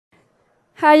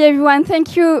Hi everyone,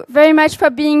 thank you very much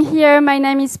for being here. My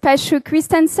name is Pashu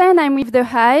Christensen, I'm with The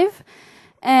Hive.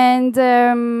 And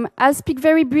I'll speak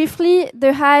very briefly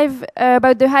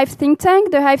about The Hive think tank.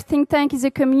 The Hive think tank is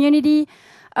a community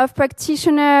of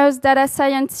practitioners, data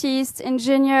scientists,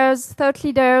 engineers, thought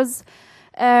leaders.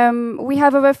 We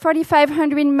have over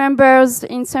 4,500 members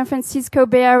in San Francisco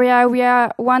Bay Area. We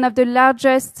are one of the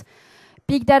largest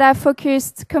big data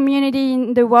focused community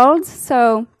in the world.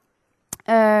 So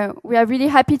we are really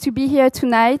happy to be here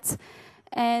tonight.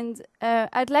 And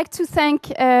I'd like to thank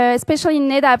especially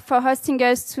NetApp for hosting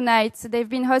us tonight. They've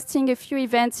been hosting a few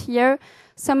events here.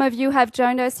 Some of you have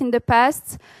joined us in the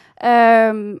past.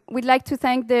 We'd like to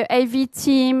thank the AV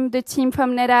team, the team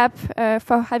from NetApp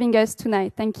for having us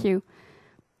tonight. Thank you.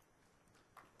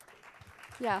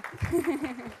 Yeah.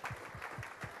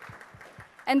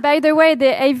 And by the way,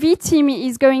 the AV team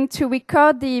is going to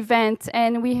record the event,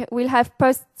 and we will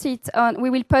post it on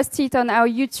our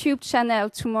YouTube channel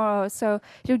tomorrow. So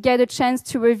you'll get a chance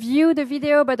to review the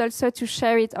video, but also to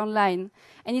share it online.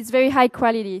 And it's very high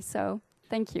quality, so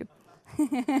thank you.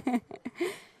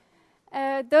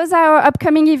 Those are our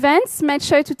upcoming events. Make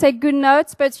sure to take good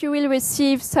notes, but you will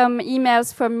receive some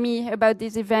emails from me about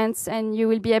these events, and you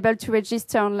will be able to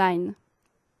register online.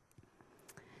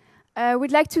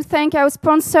 We'd like to thank our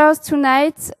sponsors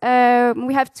tonight.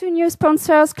 We have two new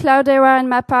sponsors, Cloudera and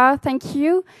MapR. Thank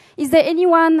you. Is there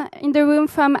anyone in the room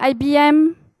from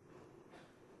IBM?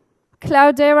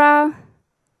 Cloudera?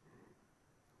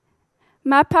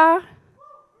 MapR?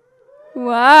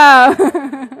 Wow.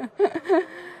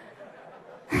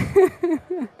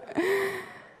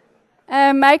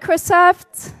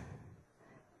 Microsoft?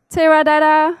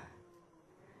 Teradata?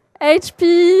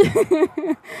 HP?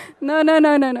 No.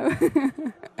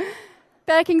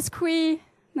 Perkins Coie?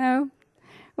 No.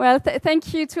 Well,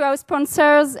 thank you to our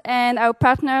sponsors and our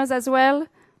partners as well.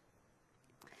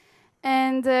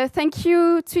 And thank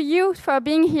you to you for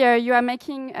being here. You are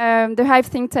making the Hive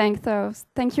think tank, so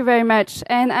thank you very much.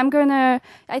 And I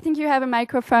think you have a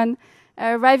microphone.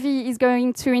 Ravi is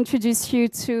going to introduce you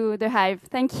to the Hive.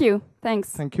 Thank you.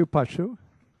 Thanks. Thank you, Pashu.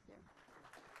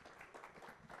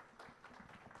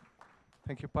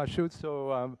 Thank you, Pashu.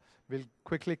 So we'll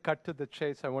quickly cut to the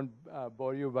chase. I won't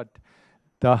bore you, but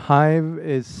the Hive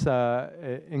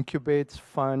incubates,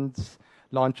 funds,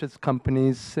 launches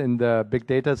companies in the big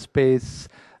data space.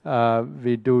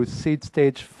 We do seed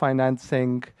stage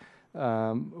financing.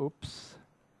 Our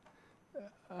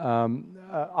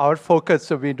focus,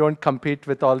 so we don't compete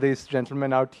with all these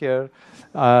gentlemen out here.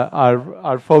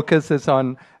 Our focus is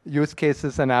on use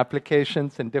cases and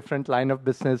applications in different line of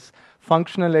business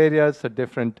functional areas, so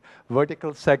different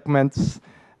vertical segments.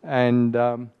 And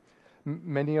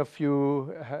many of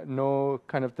you know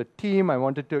kind of the team.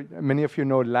 Many of you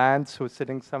know Lance, who's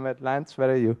sitting somewhere. Lance,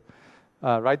 where are you?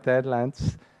 Right there,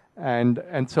 Lance.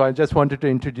 And so I just wanted to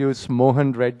introduce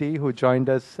Mohan Reddy, who joined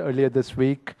us earlier this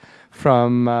week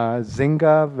from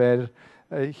Zynga, where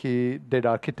he did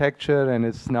architecture and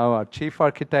is now our chief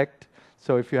architect.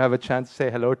 So if you have a chance, say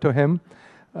hello to him.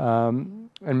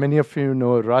 And many of you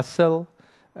know Russell.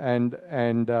 And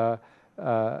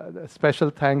special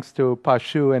thanks to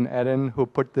Pashu and Arun, who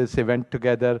put this event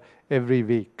together every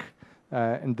week.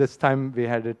 And this time we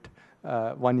had it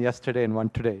one yesterday and one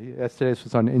today. Yesterday's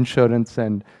was on insurance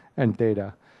and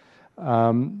data.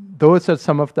 Those are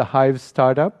some of the Hive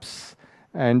startups.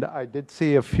 And I did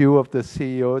see a few of the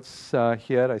CEOs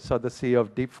here. I saw the CEO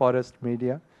of Deep Forest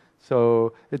Media.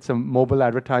 So it's a mobile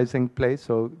advertising place,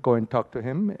 so go and talk to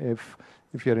him if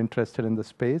you're interested in the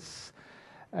space.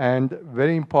 And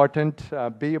very important,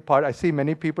 be a part. I see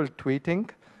many people tweeting,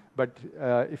 but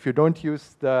if you don't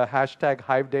use the hashtag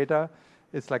Hive data,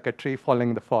 it's like a tree falling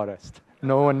in the forest.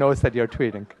 No one knows that you're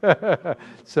tweeting.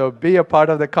 So be a part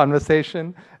of the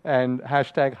conversation and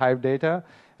hashtag Hive data.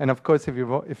 And of course,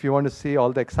 if you want to see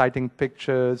all the exciting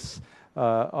pictures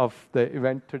of the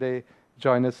event today,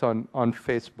 join us on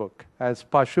Facebook. As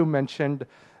Pashu mentioned,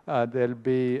 there'll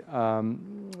be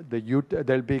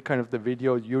there'll be kind of the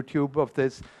video YouTube of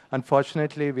this.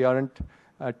 Unfortunately, we aren't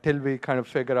till we kind of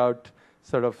figure out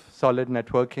sort of solid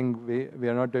networking. We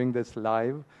are not doing this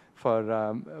live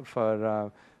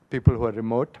for people who are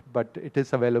remote, but it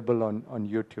is available on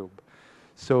YouTube.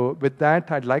 So with that,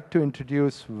 I'd like to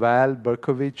introduce Val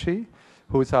Berkovici,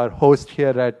 who's our host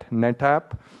here at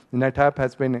NetApp. NetApp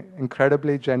has been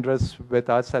incredibly generous with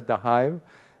us at the Hive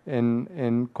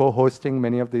in co-hosting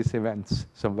many of these events.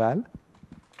 So Val?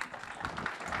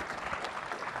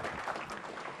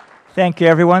 Thank you,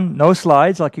 everyone. No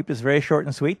slides. I'll keep this very short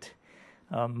and sweet.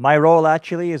 My role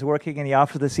actually is working in the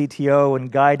office of the CTO and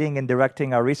guiding and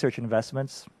directing our research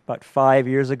investments. About 5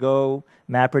 years ago,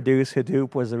 MapReduce,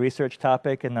 Hadoop was the research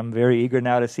topic, and I'm very eager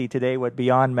now to see today what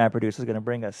Beyond MapReduce is going to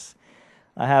bring us.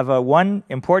 I have one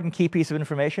important key piece of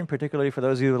information, particularly for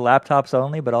those of you with laptops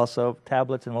only, but also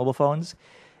tablets and mobile phones.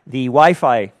 The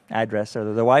Wi-Fi address, or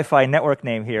the Wi-Fi network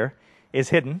name here, is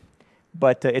hidden,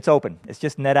 but it's open. It's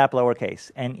just NetApp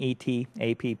lowercase,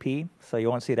 N-E-T-A-P-P, so you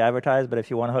won't see it advertised, but if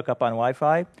you want to hook up on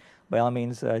Wi-Fi, by all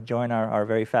means, join our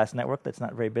very fast network that's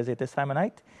not very busy at this time of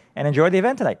night, and enjoy the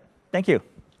event tonight. Thank you.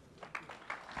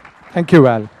 Thank you,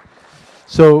 Val.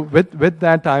 So with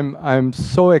that, I'm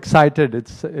so excited.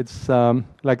 It's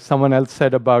like someone else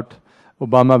said about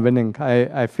Obama winning.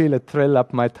 I feel a thrill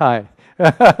up my thigh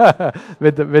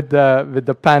with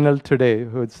the panel today.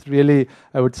 It's really,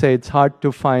 I would say, it's hard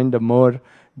to find a more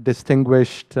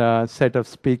distinguished set of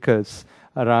speakers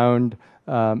around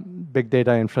big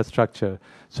data infrastructure.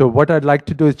 So what I'd like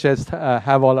to do is just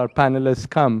have all our panelists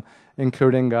come,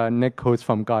 including Nick, who's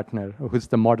from Gartner, who's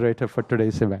the moderator for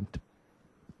today's event.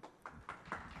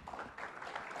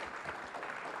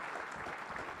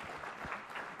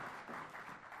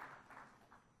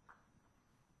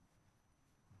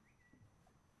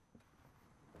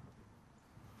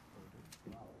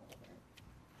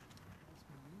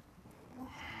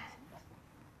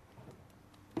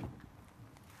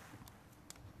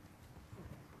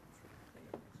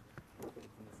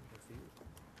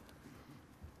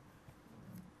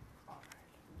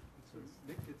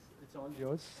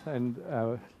 Yours, and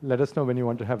let us know when you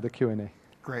want to have the Q&A.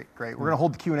 Great. We're going to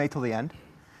hold the Q&A till the end.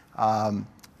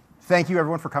 Thank you,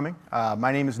 everyone, for coming.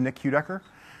 My name is Nick Heudecker.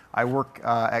 I work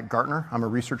at Gartner. I'm a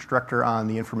research director on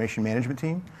the information management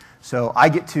team. So I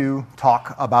get to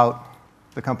talk about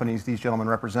the companies these gentlemen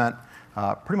represent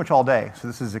pretty much all day. So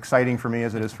this is exciting for me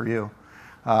as it is for you.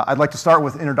 I'd like to start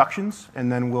with introductions,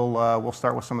 and then we'll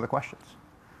start with some of the questions.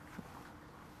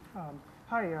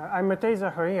 Hi, I'm Matei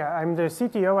Zaharia. I'm the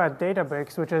CTO at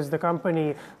DataBricks, which is the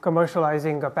company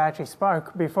commercializing Apache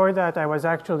Spark. Before that, I was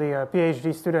actually a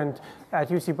PhD student at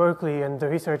UC Berkeley in the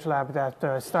research lab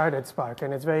that started Spark,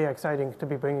 and it's very exciting to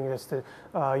be bringing this to,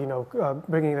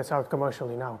 bringing this out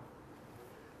commercially now.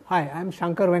 Hi, I'm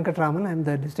Shankar Venkataraman. I'm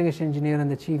the distinguished engineer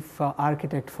and the chief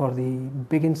architect for the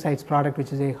BigInsights product,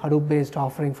 which is a Hadoop-based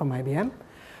offering from IBM.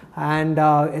 And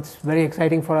it's very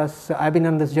exciting for us. I've been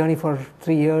on this journey for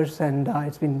 3 years, and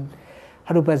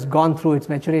Hadoop has gone through its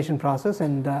maturation process,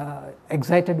 and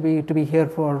excited to be here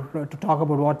to talk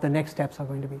about what the next steps are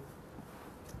going to be.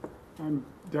 I'm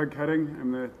Doug Cutting.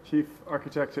 I'm the chief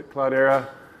architect at Cloudera,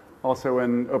 also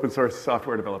an open source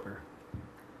software developer.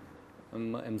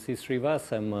 I'm MC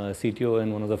Srivas. I'm a CTO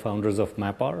and one of the founders of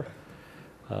MapR.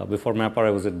 Before MapR,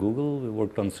 I was at Google. We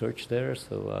worked on search there,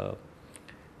 so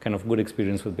kind of good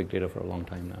experience with big data for a long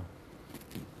time now.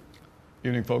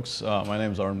 Evening, folks. My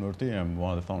name is Arun Murthy. I'm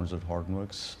one of the founders of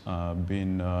Hortonworks.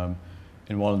 Been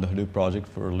involved in the Hadoop project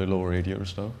for a little over 8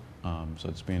 years now. So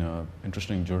it's been an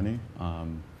interesting journey.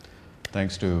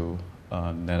 Thanks to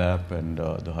NetApp and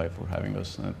the Hive for having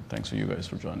us. And thanks to you guys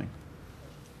for joining.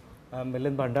 I'm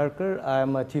Milind Bhandarkar.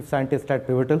 I'm a chief scientist at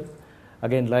Pivotal.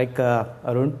 Again, like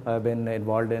Arun, I've been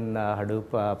involved in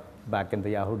Hadoop back in the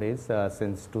Yahoo days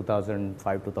since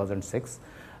 2005, 2006.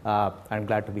 I'm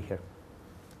glad to be here.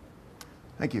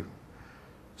 Thank you.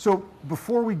 So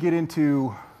before we get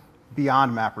into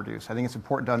Beyond MapReduce, I think it's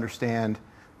important to understand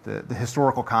the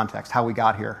historical context, how we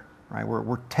got here. Right?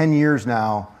 We're 10 years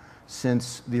now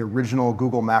since the original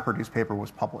Google MapReduce paper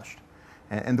was published.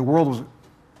 And the world was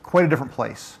quite a different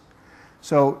place.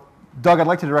 So Doug, I'd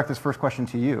like to direct this first question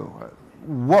to you.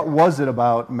 What was it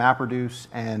about MapReduce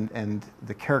and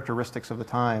the characteristics of the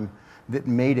time that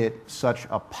made it such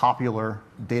a popular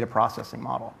data processing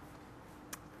model?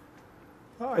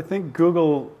 Well, I think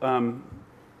Google,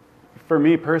 for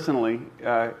me personally,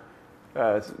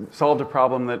 solved a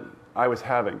problem that I was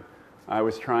having. I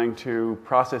was trying to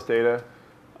process data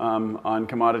on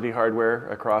commodity hardware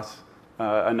across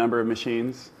a number of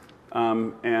machines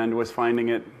and was finding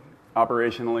it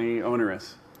operationally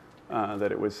onerous.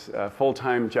 That it was a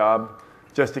full-time job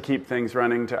just to keep things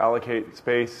running, to allocate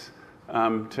space,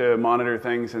 to monitor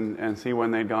things and see when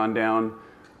they'd gone down.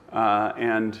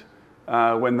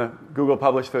 When Google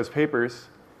published those papers,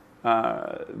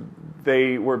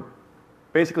 they were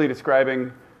basically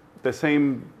describing the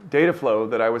same data flow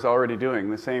that I was already doing,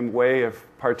 the same way of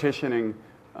partitioning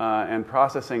and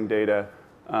processing data,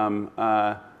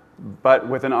 but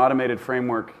with an automated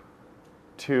framework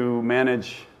to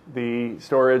manage the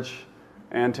storage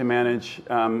and to manage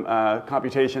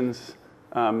computations,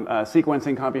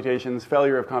 sequencing computations,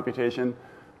 failure of computation,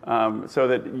 so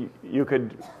that you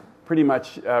could pretty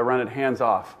much run it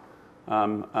hands-off,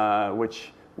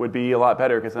 which would be a lot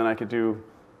better because then I could do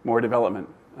more development.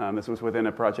 This was within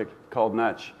a project called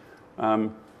Nutch.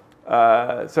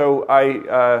 So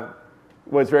I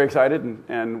was very excited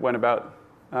and went about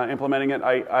implementing it.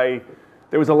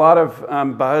 There was a lot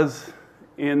of buzz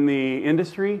in the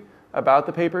industry about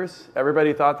the papers.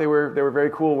 Everybody thought they were very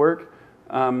cool work,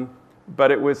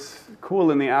 but it was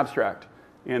cool in the abstract,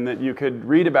 in that you could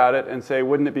read about it and say,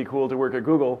 wouldn't it be cool to work at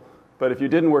Google? But if you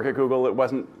didn't work at Google, it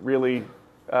wasn't really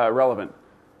relevant.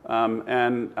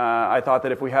 And I thought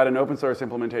that if we had an open source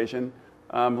implementation,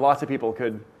 lots of people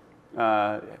could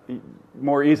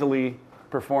more easily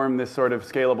perform this sort of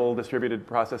scalable distributed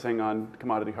processing on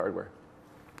commodity hardware.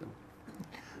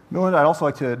 Milind, I'd also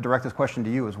like to direct this question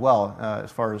to you as well,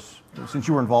 as far as, since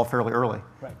you were involved fairly early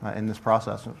in this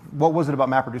process. What was it about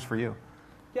MapReduce for you?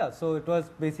 Yeah, so it was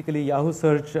basically Yahoo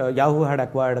Search. Yahoo had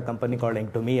acquired a company called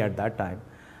Inktomi at that time.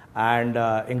 And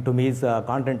Inktomi's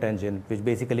content engine, which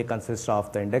basically consists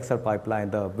of the indexer pipeline,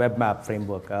 the web map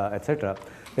framework, etc.,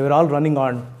 they were all running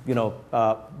on,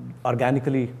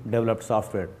 organically developed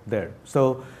software there.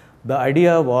 So the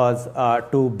idea was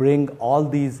to bring all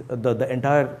these, the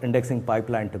entire indexing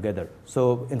pipeline together.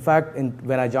 So in fact,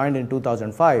 when I joined in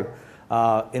 2005,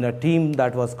 in a team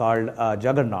that was called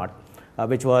Juggernaut,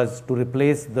 which was to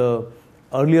replace the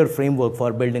earlier framework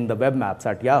for building the web maps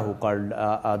at Yahoo, called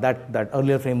that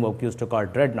earlier framework used to call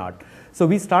Dreadnought. So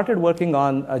we started working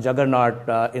on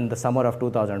Juggernaut in the summer of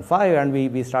 2005, and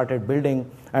we started building,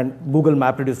 and Google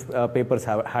MapReduce papers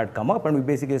had come up, and we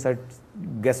basically said,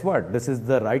 guess what? This is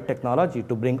the right technology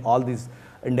to bring all these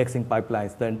indexing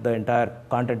pipelines, the entire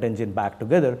content engine back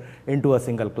together into a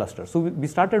single cluster. So we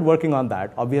started working on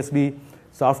that. Obviously,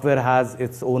 software has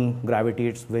its own gravity.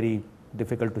 It's very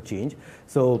difficult to change.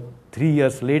 So 3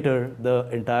 years later, the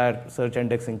entire search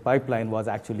indexing pipeline was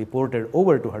actually ported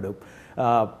over to Hadoop.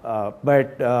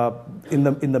 But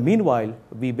in the meanwhile,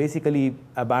 we basically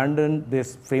abandoned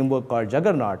this framework called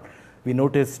Juggernaut. We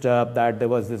noticed that there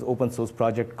was this open source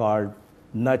project called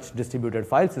Nutch Distributed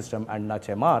File System and Nutch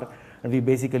MR, and we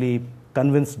basically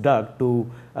convinced Doug to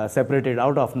separate it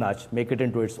out of Nutch, make it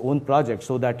into its own project,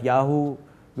 so that Yahoo,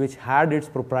 which had its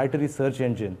proprietary search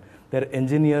engine, their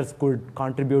engineers could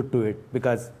contribute to it,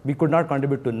 because we could not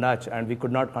contribute to Nutch and we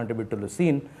could not contribute to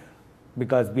Lucene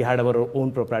because we had our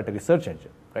own proprietary search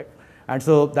engine, right? And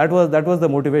so that was the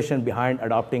motivation behind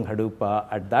adopting Hadoop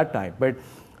at that time. But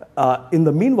in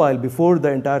the meanwhile, before the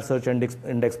entire search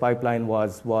index pipeline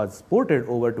was ported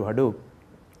over to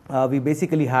Hadoop, we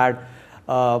basically had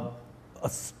a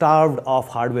starved off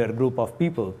hardware group of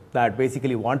people that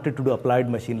basically wanted to do applied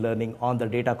machine learning on the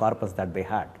data corpus that they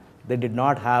had. They did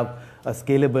not have a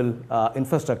scalable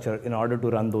infrastructure in order to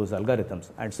run those algorithms.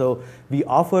 And so we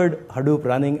offered Hadoop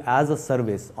running as a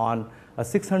service on a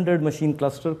 600 machine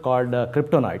cluster called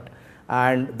Kryptonite.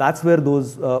 And that's where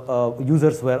those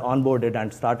users were onboarded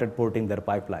and started porting their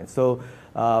pipelines. So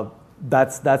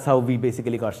that's how we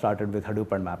basically got started with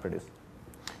Hadoop and MapReduce.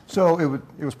 So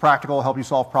it was practical, help you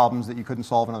solve problems that you couldn't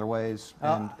solve in other ways.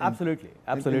 Absolutely.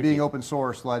 And being open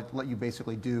source let you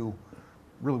basically do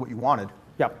really what you wanted.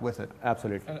 With it.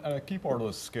 Absolutely. And a key part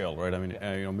was scale, right? I mean,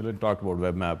 Milind talked about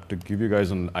WebMap. To give you guys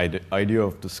an idea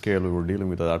of the scale we were dealing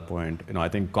with at that point, I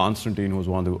think Constantine, who was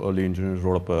one of the early engineers,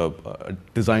 wrote up a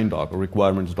design doc, a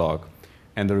requirements doc.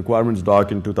 And the requirements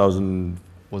doc in 2000,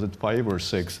 was it 5 or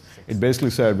 6? It basically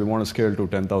said we want to scale to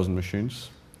 10,000 machines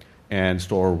and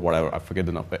store whatever, I forget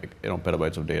the number,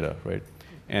 petabytes of data, right?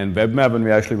 And WebMap, when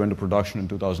we actually went to production in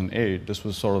 2008, this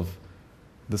was sort of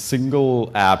the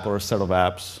single app or a set of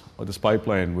apps or this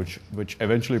pipeline which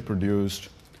eventually produced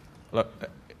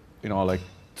like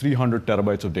 300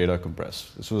 terabytes of data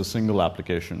compressed. This was a single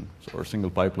application or a single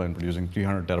pipeline producing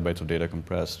 300 terabytes of data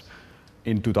compressed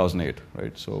in 2008,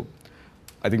 right? So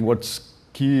I think what is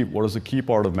the key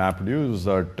part of MapReduce is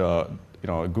that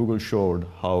Google showed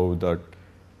how that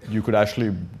you could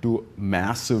actually do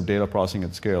massive data processing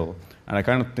at scale. And I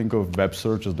kind of think of web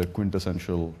search as the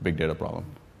quintessential big data problem,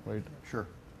 right? Sure.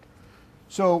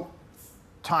 So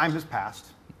time has passed,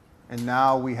 and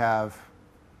now we have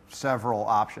several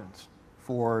options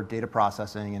for data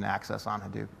processing and access on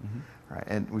Hadoop. Right?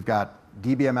 And we've got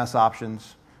DBMS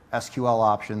options, SQL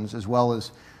options, as well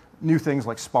as new things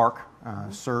like Spark,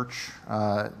 Search,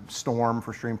 Storm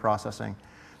for stream processing.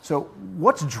 So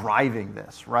what's driving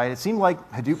this, right? It seemed like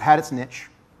Hadoop had its niche,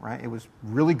 right? It was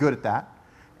really good at that.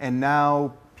 And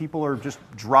now people are just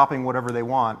dropping whatever they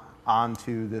want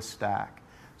onto this stack.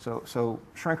 So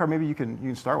Shankar, maybe you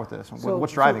can start with this.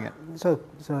 What's driving it? So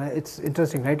it's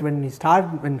interesting, right? When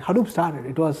Hadoop started,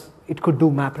 it could do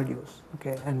MapReduce,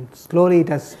 okay, and slowly it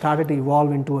has started to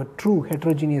evolve into a true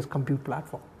heterogeneous compute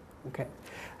platform, okay.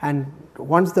 And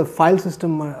once the file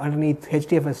system underneath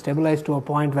HDFS stabilized to a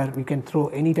point where we can throw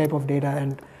any type of data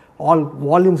and all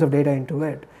volumes of data into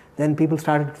it, then people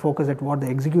started to focus at what the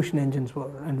execution engines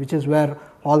were, and which is where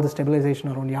all the stabilization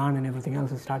around yarn and everything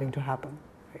else is starting to happen.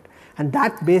 And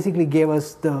that basically gave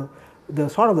us the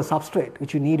sort of the substrate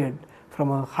which you needed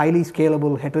from a highly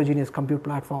scalable heterogeneous compute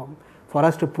platform for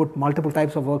us to put multiple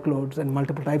types of workloads and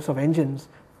multiple types of engines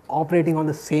operating on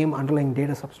the same underlying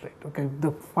data substrate. Okay,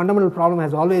 the fundamental problem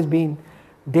has always been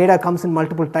data comes in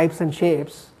multiple types and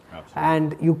shapes. Absolutely.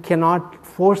 And you cannot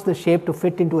force the shape to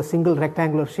fit into a single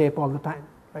rectangular shape all the time,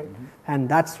 right? Mm-hmm. And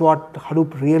that's what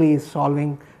Hadoop really is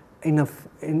solving in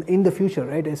the future,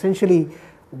 right? Essentially,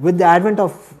 with the advent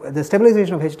of the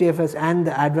stabilization of HDFS and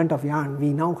the advent of yarn,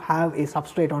 we now have a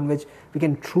substrate on which we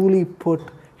can truly put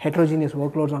heterogeneous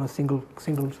workloads on a single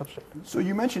substrate. So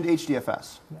you mentioned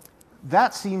HDFS. Yeah.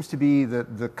 That seems to be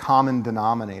the common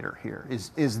denominator here.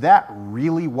 Is that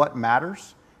really what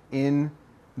matters in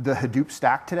the Hadoop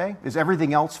stack today? Is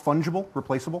everything else fungible,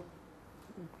 replaceable?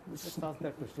 Let's ask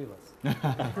that to Srivas.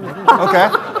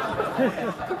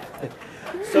 Okay.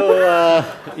 So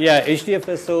yeah,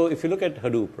 HDFS. So if you look at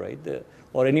Hadoop, right,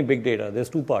 or any big data, there's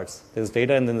two parts. There's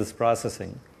data and then there's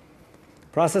processing.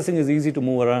 Processing is easy to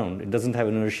move around. It doesn't have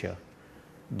inertia.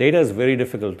 Data is very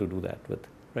difficult to do that with,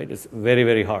 right? It's very,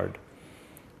 very hard.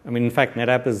 I mean, in fact,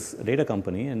 NetApp is a data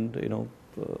company, and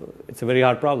it's a very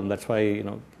hard problem. That's why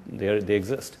they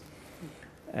exist.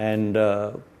 And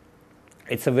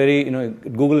it's a very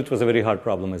Google. It was a very hard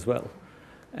problem as well.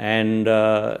 And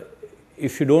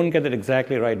if you don't get it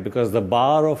exactly right, because the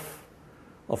bar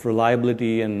of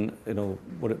reliability and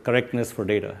correctness for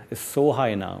data is so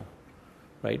high now,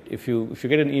 right? If you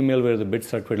get an email where the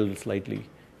bits are twiddled slightly,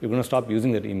 you're going to stop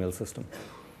using that email system,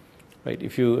 right?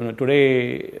 If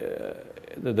today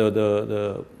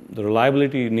the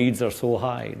reliability needs are so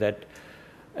high that,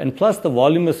 and plus the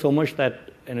volume is so much that,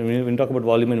 and when you talk about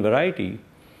volume and variety,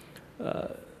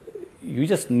 you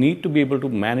just need to be able to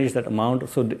manage that amount.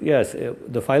 So yes,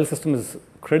 the file system is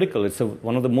critical. It's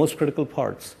one of the most critical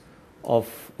parts of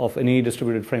any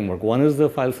distributed framework. One is the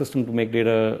file system to make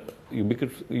data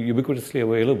ubiquitously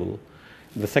available.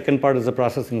 The second part is the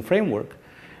processing framework.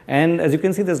 And as you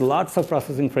can see, there's lots of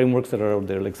processing frameworks that are out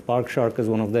there. Like Spark is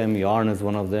one of them. Yarn is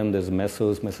one of them. There's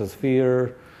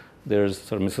Mesosphere.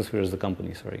 Mesosphere is the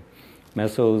company, sorry.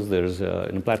 Mesos. There's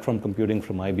platform computing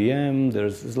from IBM.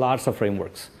 There's lots of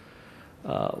frameworks.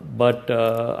 But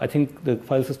I think the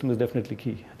file system is definitely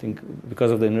key, I think,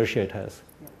 because of the inertia it has.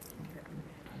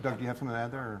 Doug, do you have something to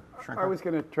add there? Or I was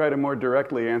going to try to more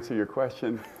directly answer your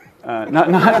question. Not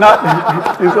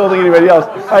insulting anybody else.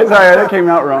 Sorry, that came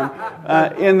out wrong.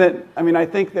 In that, I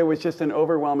think there was just an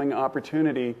overwhelming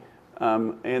opportunity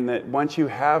in that once you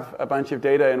have a bunch of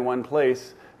data in one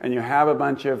place and you have a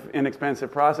bunch of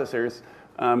inexpensive processors,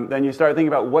 then you start thinking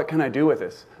about, what can I do with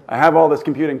this? I have all this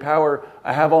computing power.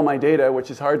 I have all my data, which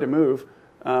is hard to move.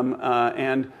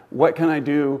 And what can I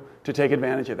do to take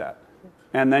advantage of that?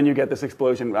 And then you get this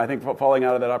explosion. I think falling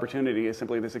out of that opportunity is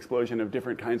simply this explosion of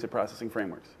different kinds of processing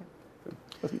frameworks. So,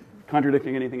 wasn't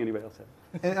contradicting anything anybody else said.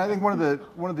 And I think one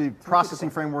of the processing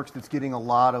frameworks that's getting a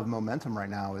lot of momentum right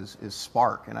now is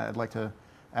Spark. And I'd like to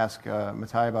ask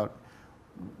Matei about,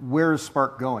 where is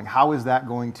Spark going? How is that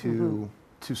going to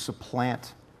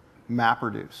supplant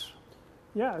MapReduce?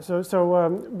 Yeah,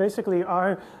 so basically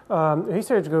our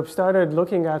research group started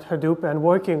looking at Hadoop and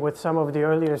working with some of the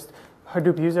earliest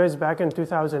Hadoop users back in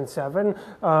 2007.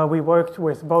 We worked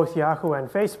with both Yahoo and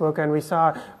Facebook, and we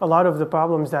saw a lot of the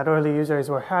problems that early users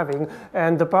were having.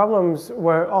 And the problems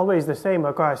were always the same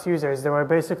across users. They were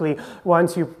basically,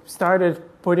 once you started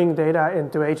putting data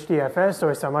into HDFS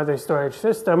or some other storage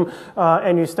system,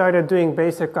 and you started doing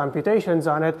basic computations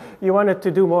on it, you wanted to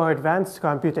do more advanced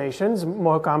computations,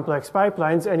 more complex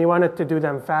pipelines, and you wanted to do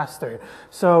them faster.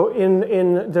 So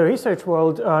in the research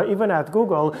world, even at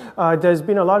Google, there's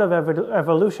been a lot of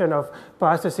evolution of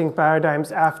processing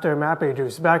paradigms after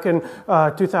MapReduce. Back in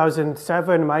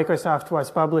 2007, Microsoft was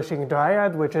publishing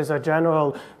Dryad, which is a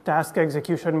general task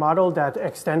execution model that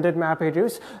extended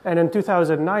MapReduce. And in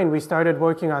 2009, we started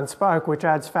working on Spark, which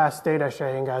adds fast data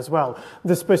sharing as well.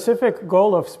 The specific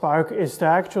goal of Spark is to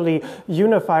actually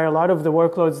unify a lot of the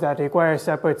workloads that require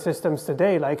separate systems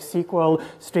today, like SQL,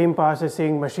 stream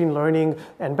processing, machine learning,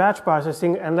 and batch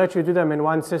processing, and let you do them in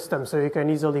one system so you can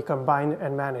easily combine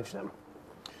and manage them.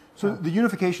 So the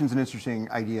unification is an interesting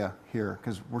idea here,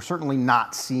 because we're certainly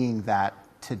not seeing that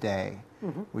today.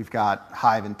 We've got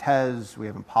Hive and Tez, we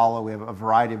have Impala, we have a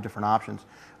variety of different options.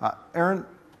 Arun,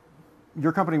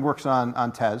 your company works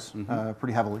on Tez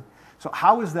pretty heavily. So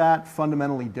how is that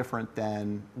fundamentally different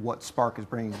than what Spark is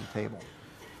bringing to the table?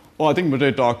 Well, I think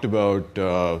Matei talked about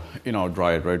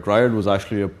Dryad, right? Dryad was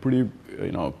actually a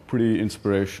pretty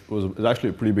inspiration. Was actually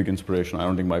a pretty big inspiration. I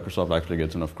don't think Microsoft actually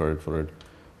gets enough credit for it.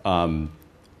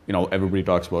 Everybody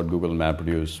talks about Google and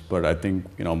MapReduce, but I think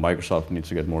Microsoft needs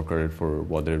to get more credit for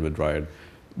what they did with Dryad.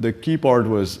 The key part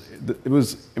was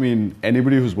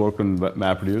anybody who's worked on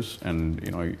MapReduce, and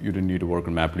you didn't need to work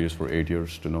on MapReduce for 8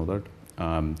 years to know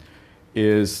that.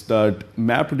 Is that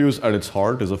MapReduce at its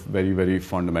heart is a very, very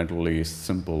fundamentally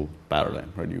simple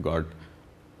paradigm, right? You got,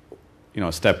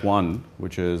 step one,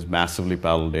 which is massively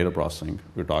parallel data processing.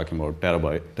 We're talking about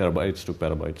terabytes to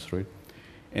petabytes, right?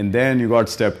 And then you got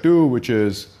step two, which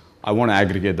is I want to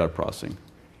aggregate that processing.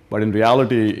 But in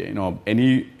reality,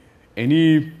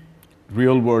 any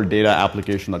real-world data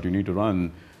application that you need to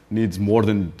run needs more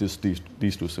than just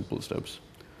these two simple steps.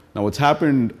 Now, what's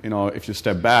happened, if you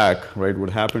step back, right, what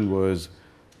happened was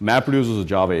MapReduce was a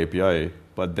Java API,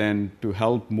 but then to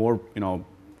help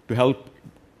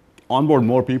onboard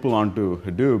more people onto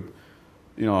Hadoop,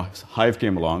 Hive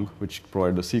came along, which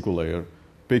provided a SQL layer.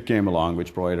 Pig came along,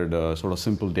 which provided a sort of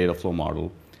simple data flow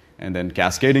model. And then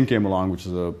cascading came along, which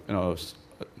is a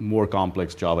more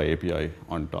complex Java API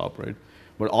on top, right?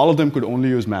 But all of them could only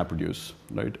use MapReduce,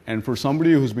 right? And for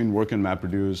somebody who's been working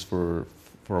MapReduce for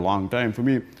a long time, for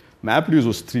me, MapReduce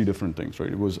was three different things,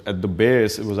 right? It was at the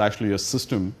base, it was actually a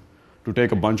system to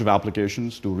take a bunch of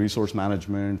applications, do resource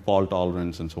management, fault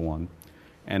tolerance, and so on.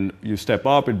 And you step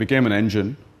up, it became an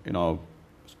engine,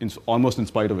 almost in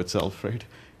spite of itself, right?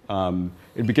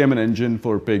 It became an engine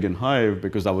for Pig and Hive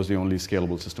because that was the only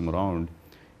scalable system around.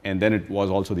 And then it was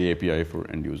also the API for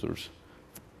end users.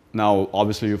 Now,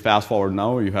 obviously, you fast forward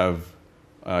now, you have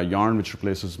Yarn, which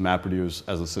replaces MapReduce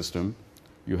as a system.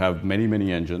 You have many,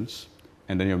 many engines,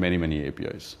 and then you have many, many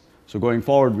APIs. So going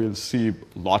forward, we'll see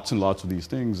lots and lots of these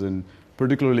things. And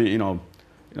particularly,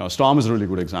 Storm is a really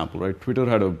good example, right? Twitter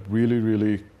had a really,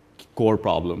 really core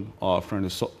problem of trying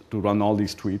to run all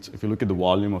these tweets. If you look at the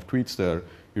volume of tweets there,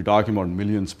 you're talking about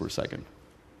millions per second,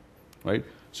 right?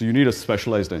 So you need a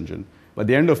specialized engine. By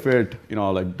the end of it,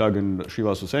 like Doug and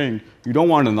Srivas were saying, you don't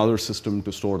want another system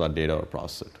to store that data or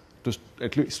process it. Just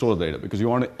at least store the data, because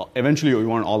eventually you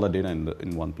want all that data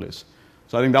in one place.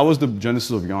 So I think that was the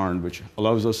genesis of Yarn, which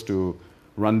allows us to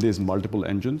run these multiple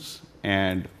engines,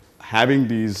 and having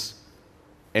these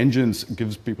engines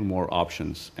gives people more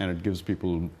options, and it gives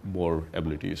people more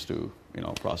abilities to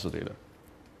process data.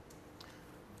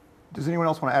 Does anyone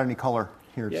else want to add any color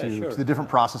here to the different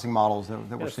processing models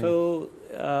that we're seeing? So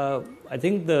I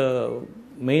think the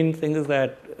main thing is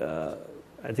that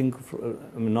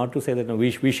not to say that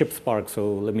we ship Spark,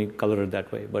 so let me color it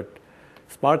that way, but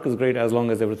Spark is great as long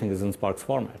as everything is in Spark's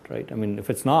format, right? If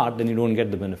it's not, then you don't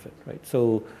get the benefit, right?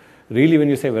 So really, when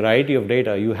you say variety of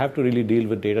data, you have to really deal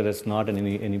with data that's not in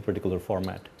any particular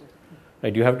format,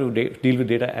 right? You have to deal with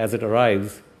data as it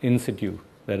arrives in situ,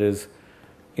 that is,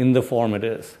 in the form it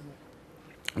is.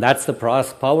 That's the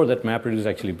power that MapReduce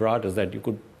actually brought, is that you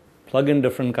could plug in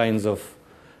different kinds of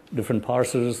different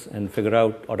parsers and figure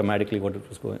out automatically what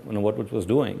it was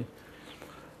doing.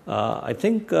 I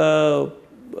think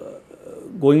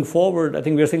going forward, I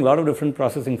think we are seeing a lot of different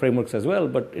processing frameworks as well,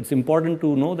 but it's important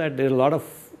to know that there are a lot of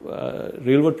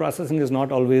real-world processing is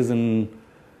not always is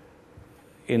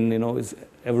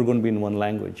ever going to be in one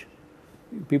language.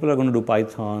 People are going to do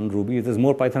Python, Ruby. There's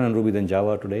more Python and Ruby than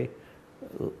Java today.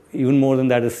 Even more than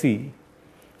that is C.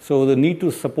 So the need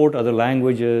to support other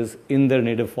languages in their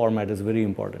native format is very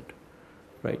important,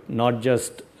 right? Not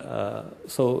just,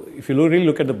 so if you really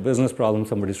look at the business problem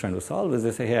somebody's trying to solve, is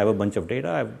they say, hey, I have a bunch of data.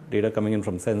 I have data coming in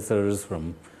from sensors,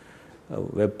 from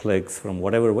web clicks, from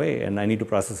whatever way, and I need to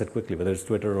process it quickly, whether it's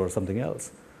Twitter or something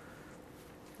else.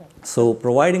 So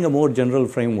providing a more general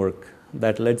framework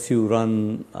that lets you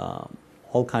run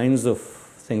all kinds of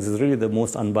things is really the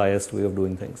most unbiased way of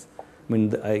doing things.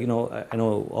 I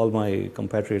know all my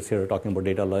compatriots here are talking about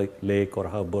data lake or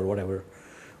hub or whatever,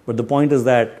 but the point is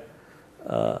that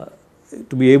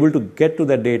to be able to get to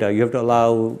that data, you have to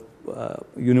allow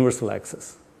universal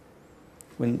access.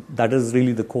 That is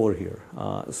really the core here.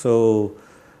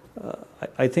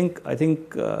 I think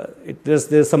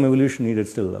there's some evolution needed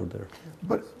still out there.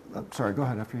 Sorry, go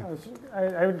ahead after you.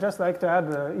 I would just like to add,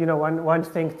 one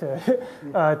thing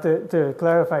to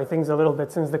clarify things a little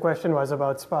bit, since the question was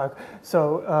about Spark.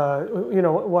 So,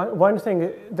 one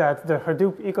thing that the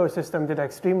Hadoop ecosystem did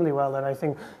extremely well, and I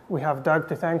think we have Doug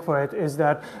to thank for it, is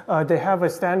that they have a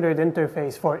standard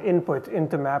interface for input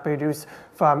into MapReduce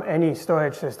from any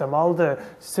storage system. All the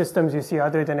systems you see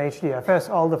other than HDFS,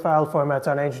 all the file formats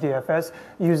on HDFS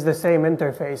use the same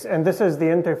interface. And this is the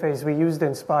interface we used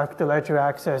in Spark to let you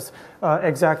access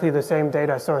exactly the same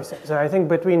data sources. And I think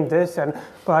between this and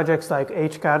projects like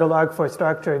HCatalog for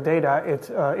structured data,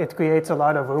 it creates a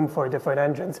lot of room for different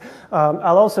engines.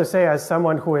 I'll also say, as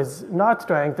someone who is not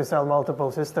trying to sell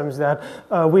multiple systems, that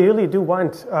we really do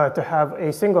want to have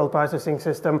a single processing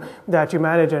system that you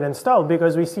manage and install,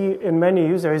 because we see in many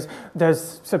users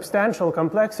there's substantial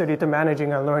complexity to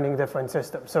managing and learning different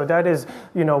systems. So that is,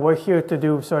 we're here to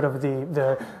do sort of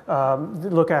the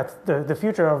look at the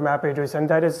future of MapReduce, and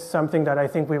that is something that I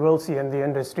think we will see in the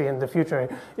industry in the future,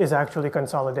 is actually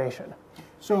consolidation.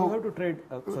 So you have to trade,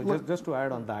 just to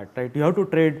add on that, right? You have to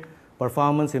trade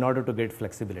performance in order to get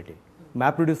flexibility.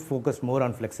 MapReduce focused more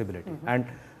on flexibility. And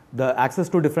the access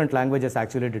to different languages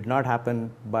actually did not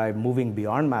happen by moving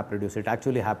beyond MapReduce. It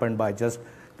actually happened by just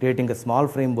creating a small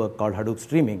framework called Hadoop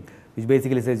Streaming, which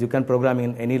basically says you can program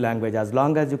in any language as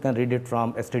long as you can read it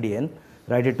from std in,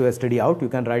 write it to std out, you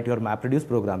can write your MapReduce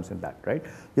programs in that, right?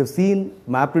 You've seen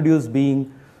MapReduce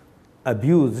being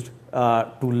abused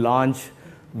to launch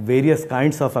various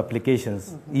kinds of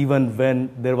applications, even when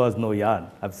there was no yarn.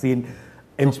 I've seen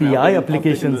MPI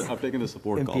applications. I've taken the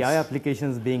support MPI calls.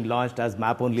 applications being launched as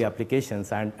map-only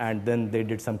applications, and then they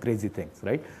did some crazy things,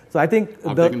 right? So I think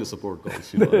I've taken the support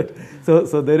calls. You know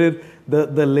so there is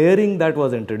the layering that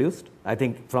was introduced, I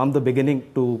think, from the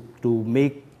beginning to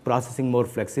make processing more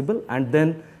flexible, and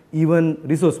then even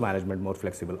resource management more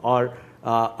flexible, or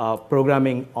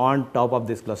programming on top of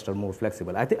this cluster more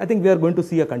flexible. I think we are going to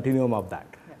see a continuum of that.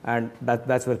 And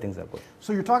that's where things are going.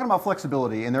 So you're talking about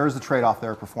flexibility, and there is a trade-off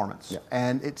there of performance. Yeah.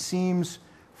 And it seems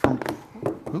from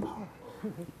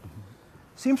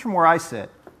where I sit,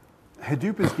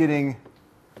 Hadoop is getting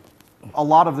a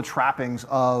lot of the trappings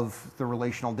of the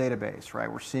relational database,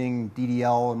 right? We're seeing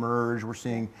DDL emerge. We're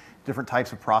seeing different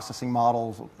types of processing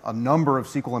models, a number of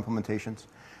SQL implementations.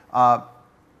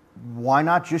 Why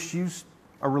not just use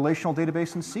a relational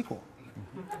database in SQL?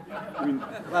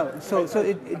 Well, so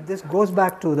this goes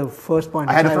back to the first point.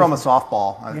 I had to throw him a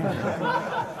softball.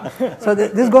 Yeah. So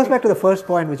this goes back to the first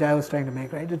point which I was trying to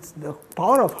make, right? It's the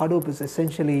power of Hadoop is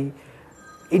essentially,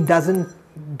 it doesn't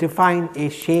define a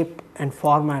shape and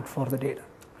format for the data,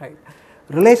 right?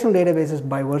 Relational databases,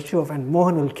 by virtue of, and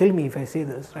Mohan will kill me if I say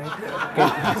this, right?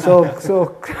 Okay.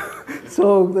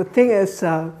 So the thing is,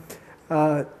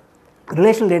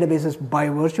 relational databases, by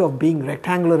virtue of being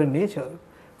rectangular in nature,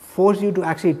 force you to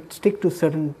actually stick to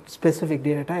certain specific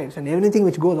data types, and anything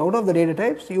which goes out of the data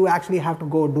types, you actually have to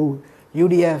go do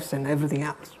UDFs and everything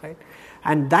else, right?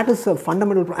 And that is a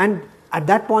fundamental, and at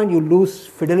that point you lose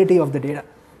fidelity of the data.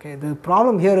 Okay, the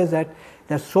problem here is that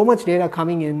there's so much data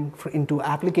coming into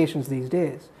applications these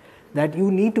days that you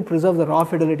need to preserve the raw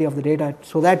fidelity of the data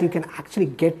so that you can actually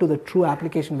get to the true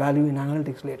application value in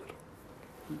analytics later.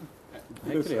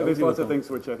 There's lots of things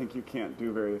which I think you can't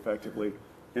do very effectively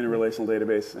in a relational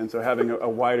database, and so having a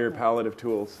wider palette of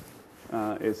tools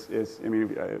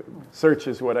search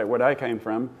is what I came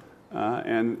from,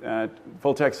 and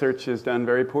full text search is done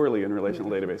very poorly in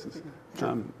relational databases,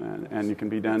 and you can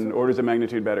be done orders of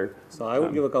magnitude better. So I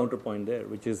would give a counterpoint there,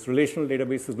 which is relational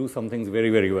databases do some things very,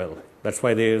 very well. That's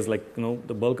why there's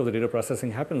the bulk of the data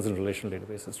processing happens in relational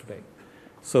databases today.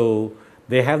 So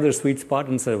they have their sweet spot,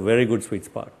 and it's a very good sweet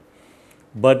spot.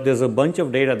 But there's a bunch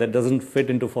of data that doesn't fit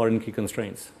into foreign key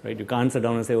constraints, right? You can't sit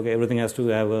down and say, okay, everything has to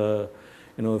have a,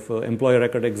 if an employer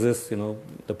record exists,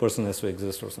 the person has to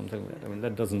exist or something like that. I mean,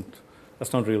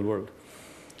 that's not real world.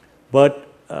 But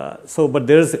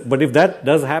if that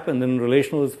does happen, then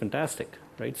relational is fantastic,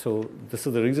 right? So this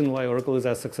is the reason why Oracle is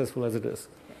as successful as it is.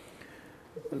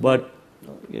 But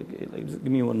give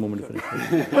me one moment to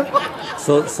finish.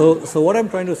 So what I'm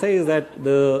trying to say is that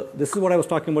this is what I was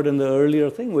talking about in the earlier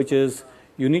thing, which is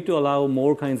you need to allow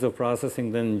more kinds of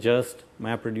processing than just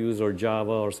MapReduce or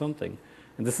Java or something.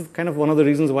 And this is kind of one of the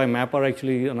reasons why MapR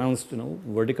actually announced,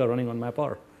 Heudecker running on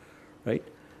MapR, right?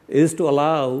 Is to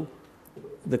allow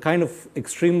the kind of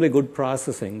extremely good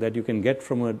processing that you can get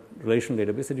from a relational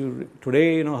database that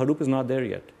today, Hadoop is not there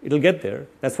yet. It'll get there.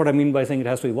 That's what I mean by saying it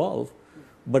has to evolve.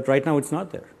 But right now it's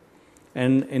not there.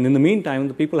 And in the meantime,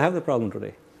 the people have the problem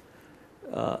today.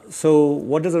 So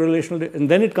what does a relational, and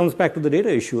then it comes back to the data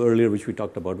issue earlier, which we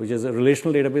talked about, which is a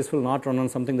relational database will not run on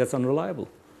something that's unreliable,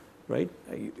 right?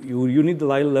 You need the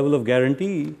level of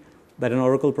guarantee that an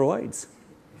Oracle provides,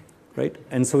 right?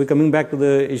 And so we're coming back to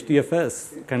the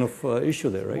HDFS kind of issue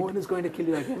there, right? One is going to kill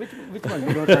you again. Which one?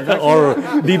 Or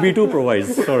DB2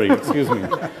 provides, sorry, excuse me.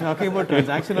 Talking about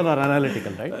transactional or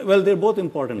analytical, right? Well, they're both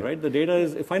important, right? The data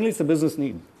is, finally, it's a business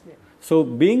need. Yeah. So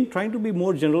trying to be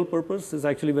more general purpose is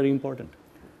actually very important.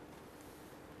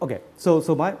 Okay,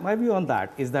 so my view on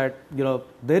that is that,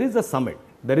 there is a summit,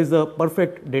 there is a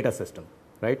perfect data system,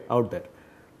 right, out there.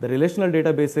 The relational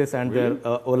databases and their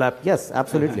OLAP, yes,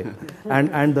 absolutely,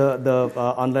 and the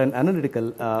online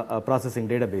analytical processing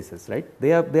databases, right?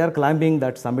 They are climbing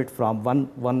that summit from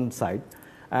one side,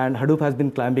 and Hadoop has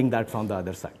been climbing that from the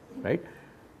other side, right?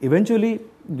 Eventually,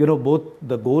 the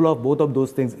goal of both of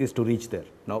those things is to reach there.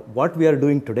 Now, what we are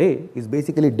doing today is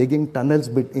basically digging tunnels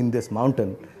in this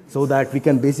mountain so that we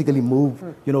can basically move,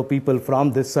 people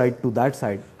from this side to that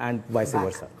side and vice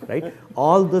versa, right?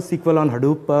 All the SQL on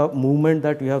Hadoop movement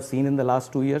that you have seen in the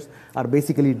last 2 years are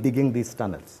basically digging these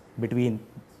tunnels between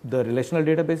the relational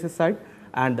databases side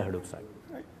and the Hadoop side.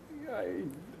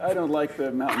 I don't like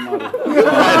the mountain model.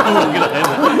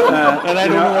 And I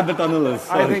don't know what the tunnel is.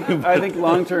 I think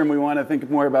long term we want to think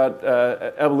more about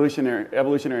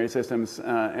evolutionary systems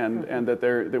and that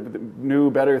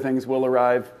new, better things will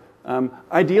arrive.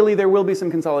 Ideally, there will be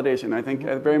some consolidation. I think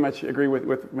I very much agree with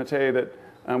Matei that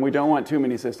we don't want too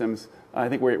many systems. I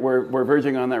think we're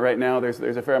verging on that right now. There's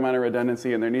a fair amount of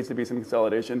redundancy, and there needs to be some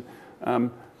consolidation.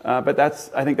 But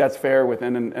I think that's fair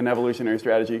within an evolutionary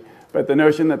strategy. But the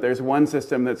notion that there's one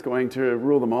system that's going to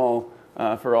rule them all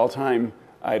for all time,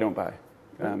 I don't buy.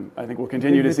 I think we'll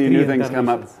continue to see new things come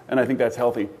up, and I think that's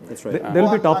healthy. That's right. There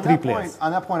will be top three players.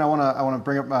 On that point, I want to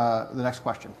bring up the next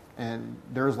question. And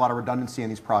there is a lot of redundancy in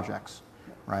these projects,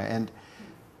 right? And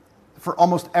for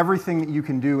almost everything that you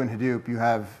can do in Hadoop, you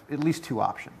have at least two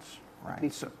options,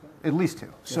 right? So at least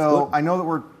two. So I know that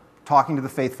we're talking to the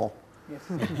faithful,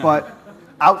 but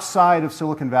outside of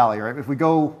Silicon Valley, right? If we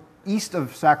go east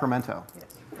of Sacramento,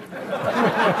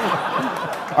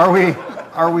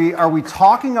 are we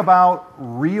talking about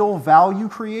real value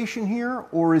creation here,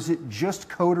 or is it just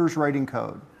coders writing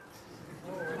code?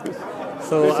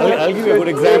 So I'll give you a good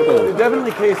example.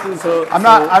 Definitely cases.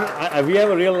 We have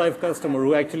a real life customer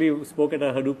who actually spoke at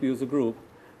a Hadoop user group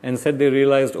and said they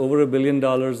realized over $1 billion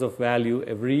of value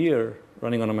every year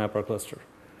running on a MapR cluster.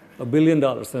 $1 billion.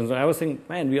 And I was saying,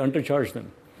 man, we undercharged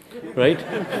them, right?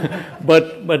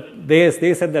 but they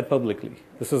said that publicly.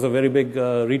 This was a very big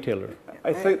retailer.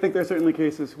 I think there are certainly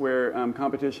cases where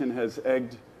competition has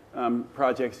egged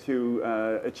projects to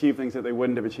achieve things that they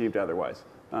wouldn't have achieved otherwise.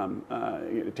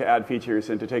 To add features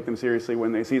and to take them seriously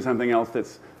when they see something else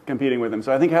that's competing with them.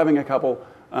 So I think having a couple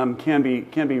can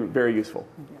be very useful.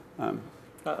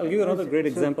 I'll give you another great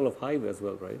example of Hive as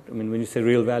well, right? I mean, when you say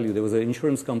real value, there was an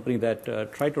insurance company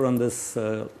that tried to run this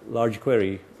large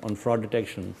query on fraud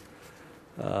detection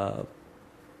on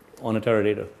a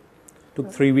Teradata.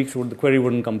 Took 3 weeks, the query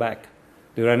wouldn't come back.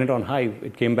 They ran it on Hive,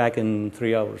 it came back in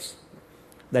 3 hours.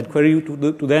 That query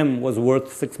to them was worth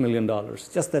 $6 million.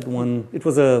 Just that one, it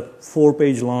was a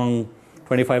 4-page long,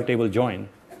 25-table join,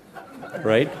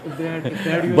 right? If they had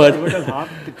used pivotal hop,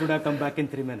 it would have come back in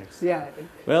 3 minutes. Yeah.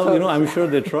 Well, I'm sure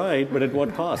they tried, but at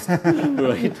what cost,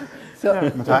 right?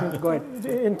 So, go ahead.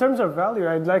 In terms of value,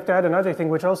 I'd like to add another thing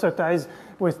which also ties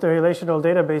with the relational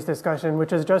database discussion,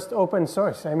 which is just open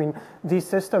source. I mean, these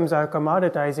systems are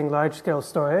commoditizing large-scale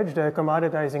storage, they're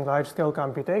commoditizing large-scale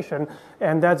computation,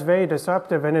 and that's very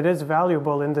disruptive, and it is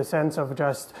valuable in the sense of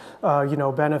just,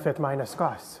 benefit minus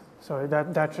costs. So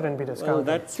that shouldn't be discounted. Well,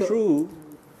 that's true,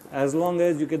 as long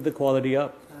as you get the quality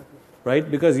up.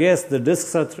 Right, because yes, the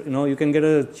disks are you can get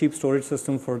a cheap storage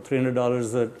system for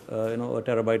 $300 a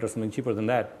terabyte or something cheaper than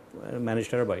that, managed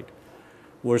terabyte,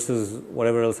 versus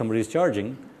whatever else somebody is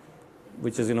charging,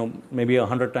 which is maybe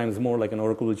 100 times more. Like an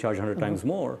Oracle will charge 100 times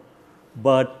more,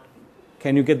 but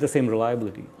can you get the same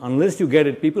reliability? Unless you get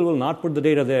it, people will not put the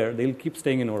data there. They'll keep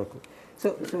staying in Oracle.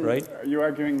 So right? Are you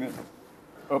arguing that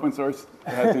open source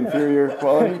has inferior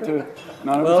quality to non-open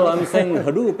source? Well, I'm saying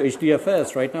Hadoop,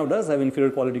 HDFS, right now does have inferior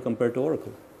quality compared to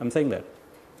Oracle. I'm saying that.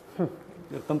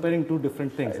 You're comparing two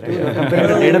different things, right? You're comparing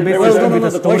the database system with the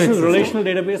the storage question is system. relational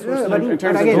database versus but Hadoop. in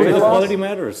terms of data Because loss- quality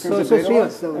matters. So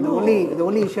Srivas, the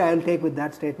only issue I'll take with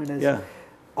that statement is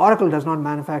Oracle does not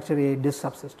manufacture a disk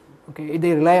subsystem. Okay,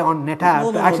 they rely on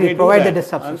NetApp to actually provide the disk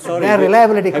subsystem. Sorry, Their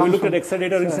reliability have comes you looked from at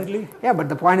Exadata recently? Yeah, but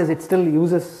the point is it still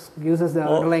uses the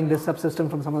underlying disk subsystem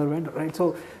from some other vendor, right?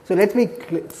 So let's be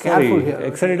careful here.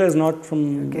 Exadata is not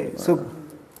from. Okay, so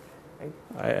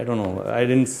I don't know. I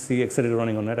didn't see Exadata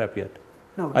running on NetApp yet.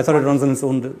 No, I thought it runs on its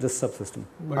own just subsystem.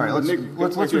 All right, let's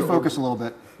refocus a little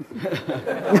bit.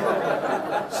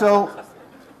 So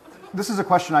this is a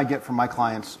question I get from my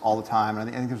clients all the time, and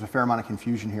I think there's a fair amount of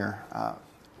confusion here.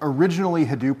 Originally,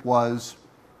 Hadoop was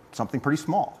something pretty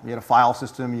small. You had a file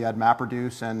system, you had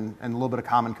MapReduce, and a little bit of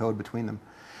common code between them.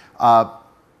 But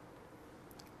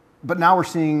now we're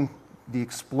seeing the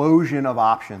explosion of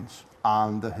options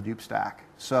on the Hadoop stack.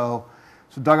 So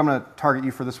Doug, I'm going to target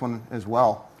you for this one as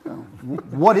well.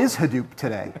 What is Hadoop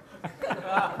today?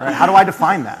 Right, how do I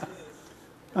define that?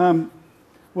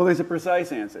 Well, there's a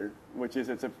precise answer, which is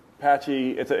it's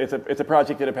Apache. It's a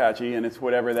project at Apache, and it's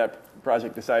whatever that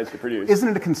project decides to produce.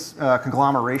 Isn't it a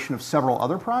conglomeration of several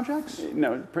other projects?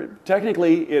 No,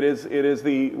 technically it is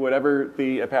whatever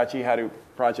the Apache Hadoop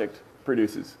project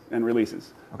produces and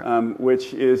releases, okay.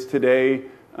 Which is today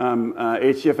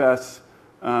HDFS,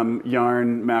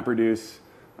 Yarn, MapReduce.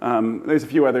 There's a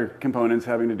few other components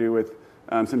having to do with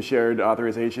some shared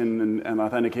authorization and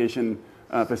authentication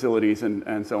facilities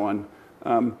and so on.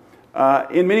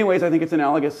 In many ways, I think it's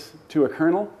analogous to a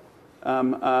kernel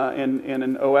in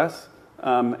an OS,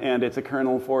 and it's a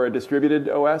kernel for a distributed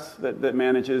OS that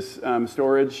manages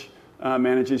storage,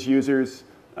 manages users,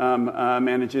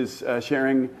 manages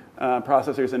sharing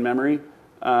processors and memory.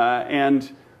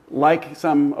 And like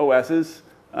some OSs,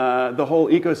 the whole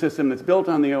ecosystem that's built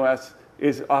on the OS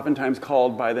is oftentimes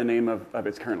called by the name of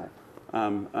its kernel.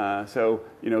 So,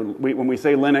 when we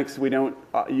say Linux, we don't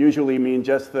usually mean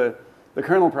just the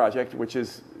kernel project, which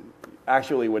is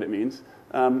actually what it means,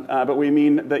 but we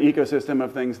mean the ecosystem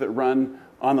of things that run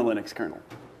on the Linux kernel.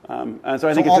 And so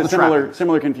I think it's a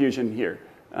similar confusion here,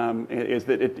 is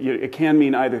that it can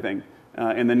mean either thing.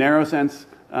 In the narrow sense,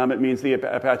 it means the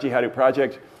Apache Hadoop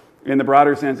project. In the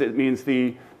broader sense, it means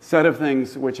the set of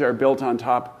things which are built on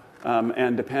top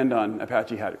and depend on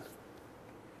Apache Hadoop.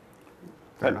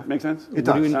 Does that make sense? It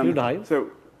does. Would you include Hive?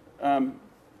 So,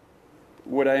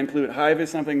 would I include Hive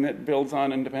as something that builds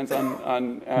on and depends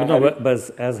on but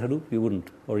as Hadoop, you wouldn't,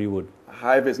 or you would?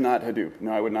 Hive is not Hadoop.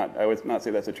 No, I would not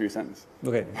say that's a true sentence.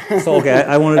 Okay. So,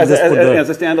 I wanted to just put as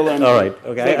a standalone. All right.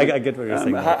 Okay. I get what you're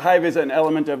saying. Hive is an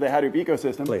element of the Hadoop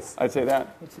ecosystem. Please. I'd say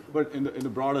that. But in the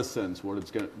broadest sense, what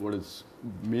it's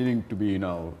meaning to be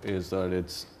now is that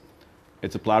it's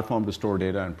a platform to store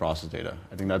data and process data.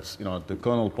 I think that's the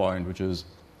kernel point, which is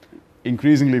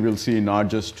increasingly we'll see not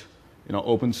just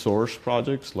open source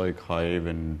projects like Hive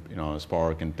and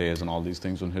Spark and Taze and all these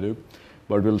things on Hadoop,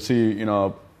 but we'll see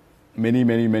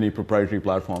many proprietary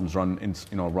platforms run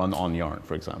on Yarn,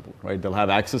 for example. Right? They'll have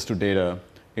access to data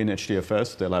in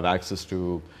HDFS. They'll have access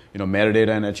to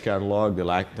metadata in Edge Catalog.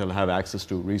 They'll have access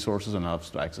to resources and have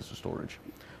access to storage.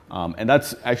 And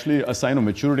that's actually a sign of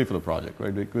maturity for the project,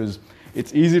 right? Because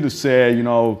it's easy to say,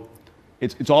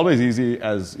 it's always easy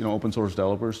as open source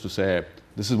developers to say,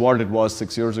 this is what it was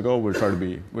 6 years ago. We'll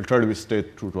try to stay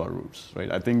true to our roots,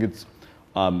 right? I think it's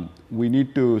we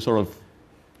need to sort of,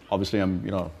 obviously I'm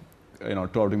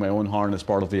touting my own horn as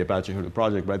part of the Apache Hadoop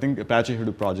project, but I think Apache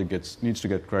Hadoop project needs to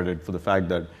get credit for the fact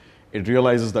that it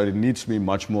realizes that it needs to be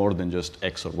much more than just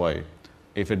X or Y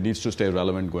if it needs to stay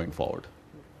relevant going forward,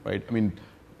 right? I mean,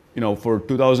 for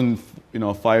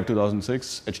 2005,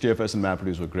 2006, HDFS and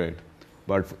MapReduce were great,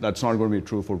 but that's not going to be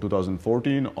true for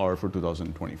 2014 or for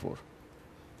 2024.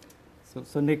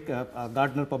 So Nick,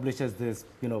 Gartner publishes this,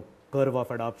 curve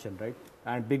of adoption, right?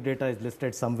 And big data is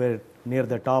listed somewhere near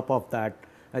the top of that.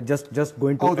 Just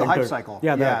going to the hype cycle.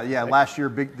 Yeah. Right. Last year,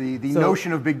 the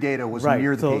notion of big data was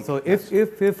near the peak. So if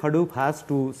Hadoop has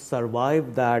to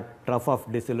survive that trough of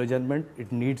disillusionment,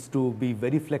 it needs to be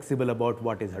very flexible about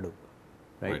what is Hadoop,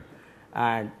 right?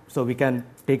 And so we can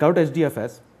take out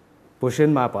HDFS, push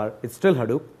in MapR. It's still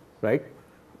Hadoop, right?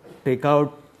 Take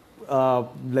out,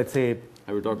 let's say.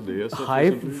 Have we talked to the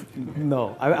Hive?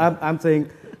 No, I'm saying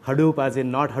Hadoop as in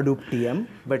not Hadoop TM,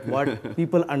 but what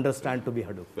people understand to be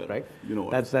Hadoop, right?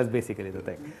 That's basically the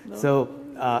thing. No, so,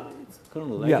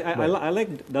 kernel. I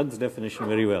like Doug's definition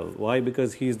very well. Why?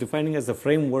 Because he's defining as a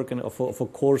framework of a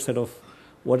core set of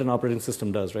what an operating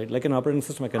system does, right? Like an operating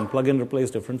system, I can plug and replace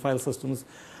different file systems.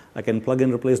 I can plug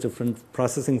and replace different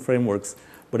processing frameworks,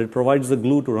 but it provides the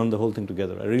glue to run the whole thing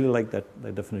together. I really like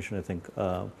that definition, I think.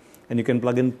 And you can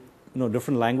plug in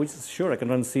different languages. Sure, I can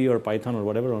run C or Python or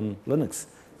whatever on Linux.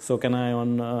 So can I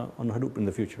on Hadoop in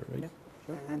the future, right? Yeah,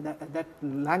 sure. And that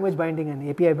language binding and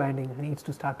API binding needs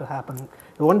to start to happen.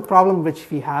 The one problem which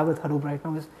we have with Hadoop right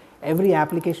now is every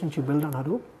application you build on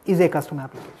Hadoop is a custom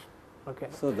application. Okay.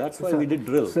 So that's why we did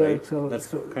drill, right?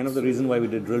 That's kind of the reason why we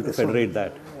did drill, to federate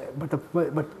that. But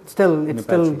still, it's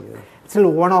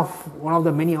still one of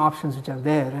the many options which are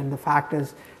there. And the fact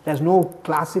is, there's no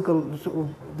classical. So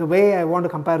the way I want to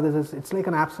compare this is, it's like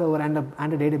an app server and a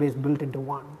database built into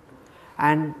one.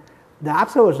 And the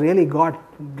app servers really got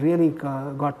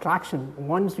traction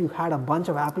once you had a bunch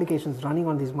of applications running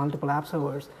on these multiple app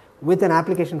servers with an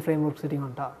application framework sitting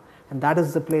on top. And that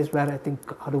is the place where I think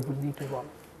Hadoop will need to evolve.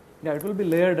 Yeah, it will be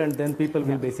layered, and then people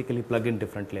will basically plug in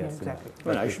different layers. Yeah, exactly.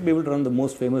 But I should be able to run the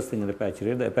most famous thing in Apache,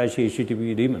 right? The Apache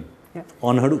HTTP daemon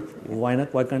on Hadoop. Why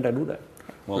not? Why can't I do that?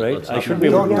 Well, right? I should be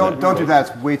able to do that. Don't do that.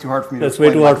 It's way too hard for me to explain.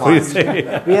 That's way too hard for you to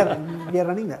say. We are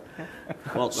running that.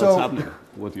 Well, that's happening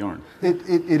with Yarn.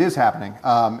 It is happening,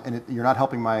 and you're not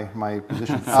helping my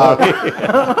position.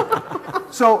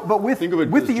 But with the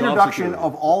introduction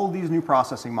of all of these new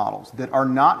processing models that are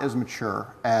not as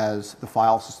mature as the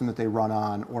file system that they run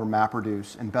on or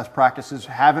MapReduce, and best practices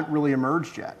haven't really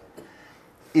emerged yet,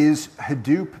 is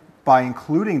Hadoop, by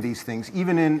including these things,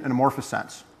 even in an amorphous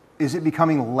sense, is it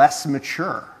becoming less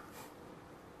mature?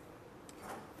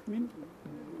 I mean,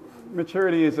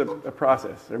 maturity is a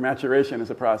process, or maturation is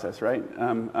a process, right?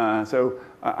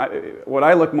 What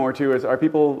I look more to is, are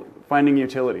people finding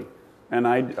utility? And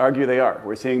I argue they are.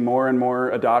 We're seeing more and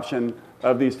more adoption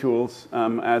of these tools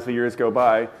as the years go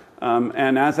by.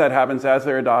 And as that happens, as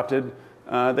they're adopted,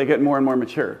 they get more and more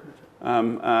mature.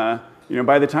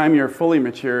 By the time you're fully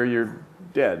mature, you're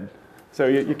dead. So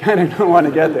you kind of don't want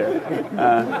to get there.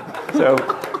 So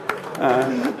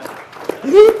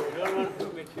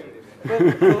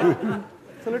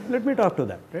let me talk to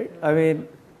that, right? I mean,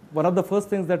 one of the first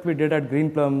things that we did at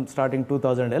Greenplum starting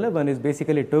 2011 is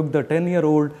basically took the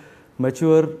 10-year-old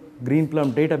mature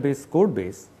Greenplum database code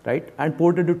base, right, and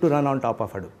ported it to run on top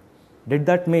of Hadoop. Did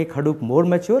that make Hadoop more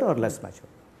mature or less mature?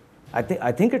 I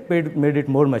think it made it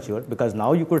more mature, because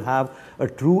now you could have a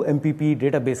true MPP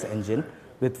database engine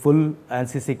with full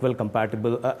ANSI SQL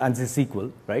compatible ANSI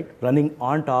SQL, right, running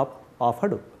on top of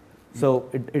Hadoop. So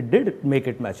it did make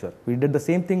it mature. We did the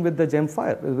same thing with the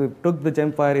Gemfire. We took the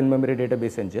Gemfire in-memory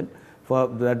database engine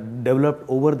that developed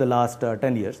over the last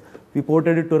 10 years. We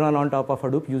ported it to run on top of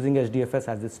Hadoop using HDFS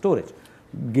as its storage,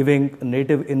 giving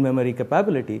native in-memory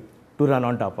capability to run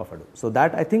on top of Hadoop. So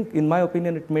that, I think, in my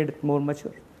opinion, it made it more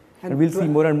mature. And we'll see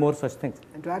more and more such things.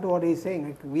 And to add to what he's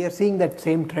saying, we are seeing that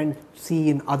same trend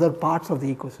in other parts of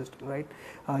the ecosystem, right?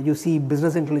 You see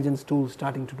business intelligence tools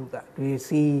starting to do that. We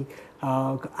see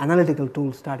analytical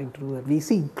tools starting to do that. We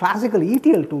see classical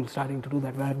ETL tools starting to do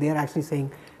that, where they're actually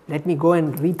saying, let me go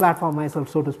and re-platform myself,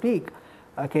 so to speak,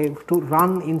 okay, to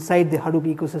run inside the Hadoop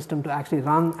ecosystem, to actually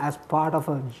run as part of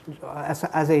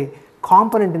as a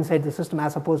component inside the system,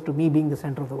 as opposed to me being the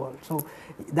center of the world. So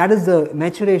that is the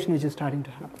maturation which is starting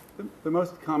to happen. The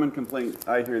most common complaint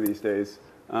I hear these days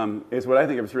is what I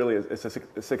think of really as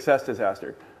a success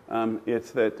disaster.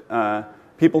 It's that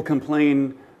people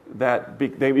complain that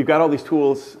you've got all these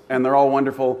tools and they're all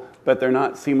wonderful, but they're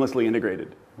not seamlessly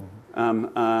integrated.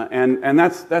 And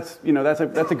that's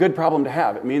a good problem to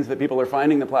have. It means that people are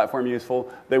finding the platform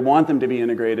useful. They want them to be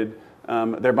integrated.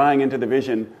 They're buying into the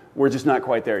vision. We're just not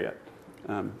quite there yet.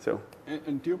 And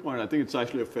to your point, I think it's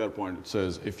actually a fair point. It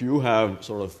says if you have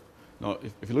sort of,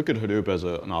 if you look at Hadoop as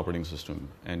an operating system,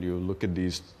 and you look at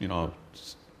these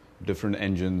different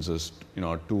engines as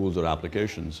tools or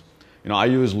applications. I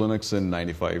used Linux in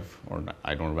 '95, or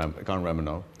I can't remember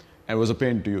now, and it was a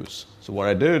pain to use. So what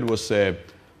I did was say,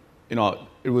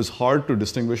 it was hard to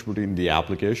distinguish between the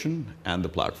application and the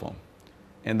platform,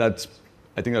 and I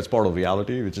think that's part of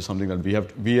reality, which is something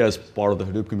that we as part of the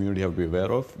Hadoop community have to be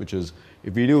aware of, which is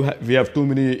if we have too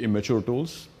many immature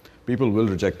tools, people will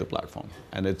reject the platform,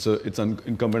 and it's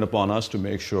incumbent upon us to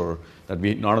make sure that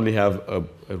we not only have a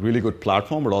really good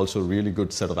platform, but also a really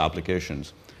good set of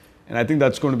applications. And I think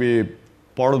that's going to be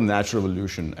part of the natural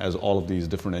evolution as all of these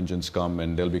different engines come,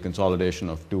 and there'll be consolidation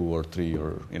of 2 or 3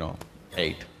 or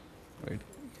 8, right?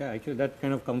 Yeah, actually that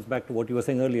kind of comes back to what you were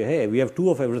saying earlier. Hey, we have 2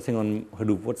 of everything on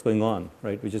Hadoop. What's going on,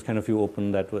 right? Which is kind of you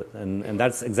open that way, and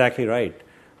that's exactly right.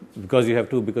 Because you have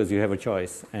 2, because you have a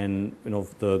choice. And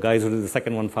the guys who did the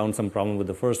second one found some problem with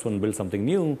the first one, built something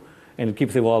new, and it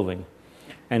keeps evolving.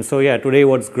 And so yeah, today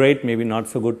what's great, maybe not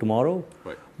so good tomorrow.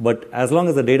 Right. But as long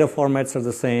as the data formats are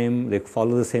the same, they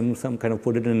follow the same, some kind of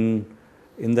put it in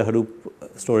the Hadoop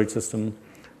storage system,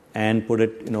 and put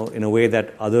it in a way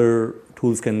that other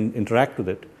tools can interact with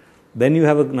it, then you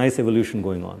have a nice evolution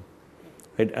going on.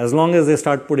 Right? As long as they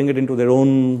start putting it into their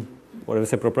own,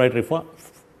 proprietary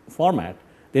format,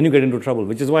 then you get into trouble,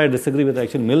 which is why I disagree with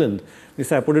actually Milind. They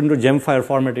say, I put it into Gemfire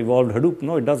format, evolved Hadoop.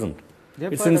 No, it doesn't.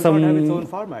 Gemfire does not have its own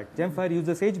format. Gemfire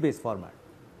uses age-based format.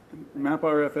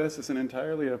 MapRFS is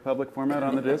entirely a public format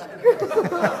on the disk?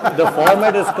 The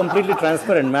format is completely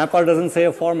transparent. MapR doesn't say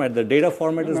a format. The data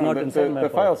format is not inside MapR. The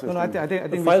file system. No, I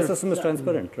think the file system is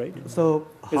transparent, right? So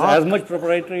it's as much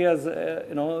proprietary as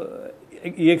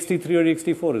ext3 or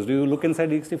ext4 is. Do you look inside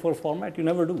ext4 format? You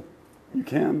never do. You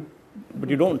can. But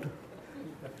you don't.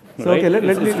 So right? okay, let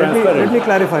me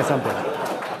clarify something.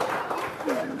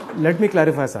 Let me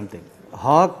clarify something.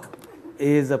 Hawk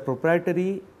is a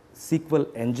proprietary SQL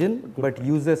engine, but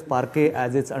uses Parquet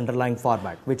as its underlying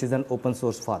format, which is an open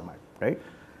source format, right?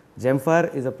 Gemfire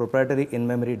is a proprietary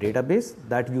in-memory database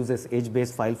that uses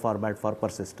age-based file format for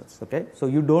persistence, okay? So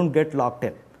you don't get locked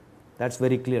in. That's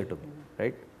very clear to me,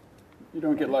 right? You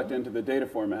don't get locked into the data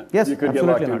format. Yes, you could get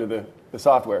locked into the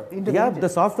software. Yeah, the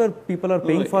software people are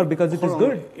paying for because it is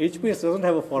good. HBase doesn't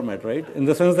have a format, right? In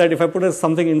the sense that if I put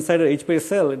something inside an HBase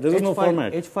cell, there is no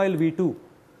format. Hfile v2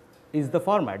 is the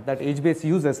format that HBase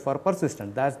uses for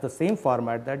persistence. That's the same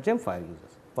format that Gemfire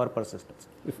uses for persistence.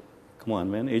 Come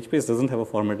on, man. HBase doesn't have a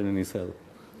format in any cell.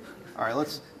 All right,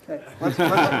 let's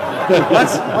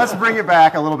bring it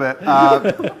back a little bit.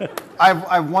 I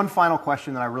have one final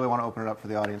question, and I really want to open it up for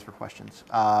the audience for questions.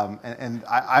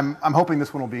 I'm hoping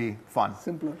this one will be fun.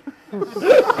 Simpler.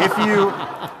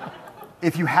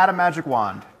 If you had a magic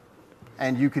wand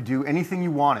and you could do anything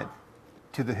you wanted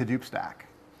to the Hadoop stack,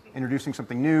 introducing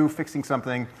something new, fixing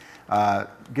something,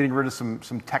 getting rid of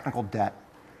some technical debt,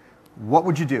 what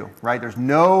would you do, right? There's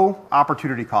no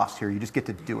opportunity cost here. You just get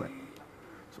to do it.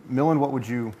 So, Milind, what would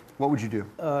you do?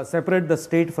 Separate the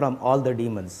state from all the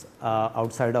daemons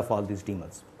outside of all these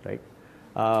daemons, right?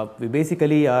 We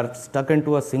basically are stuck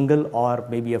into a single or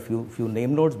maybe a few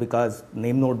name nodes because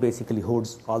name node basically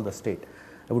holds all the state.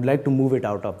 I would like to move it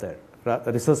out of there.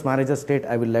 Resource manager state,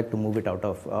 I would like to move it out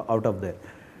of there.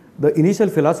 The initial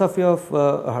philosophy of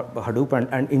Hadoop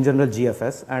and in general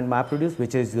GFS and MapReduce,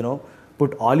 which is,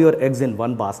 put all your eggs in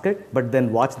one basket, but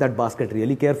then watch that basket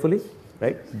really carefully,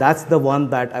 right? That's the one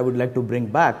that I would like to bring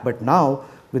back. But now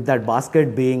with that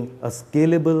basket being a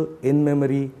scalable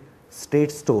in-memory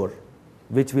state store,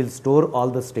 which will store all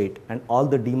the state and all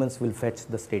the daemons will fetch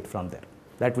the state from there.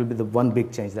 That will be the one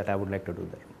big change that I would like to do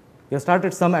there. We have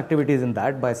started some activities in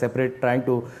that by there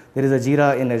is a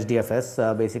Jira in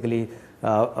HDFS, basically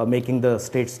making the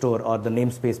state store or the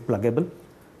namespace pluggable.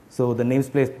 So the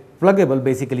namespace pluggable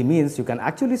basically means you can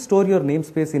actually store your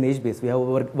namespace in HBase. We have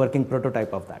a working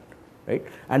prototype of that, right?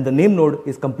 And the name node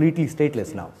is completely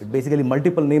stateless now. It basically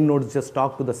multiple name nodes just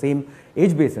talk to the same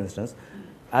HBase instance.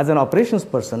 As an operations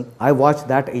person, I watch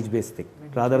that HBase thing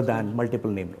rather than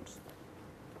multiple name nodes.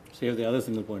 So you have the other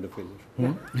single point of failure.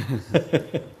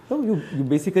 So you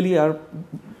basically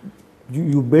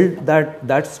you build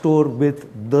that store with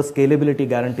the scalability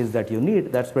guarantees that you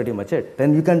need. That's pretty much it.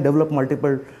 Then you can develop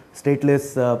multiple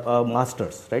stateless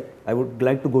masters, right? I would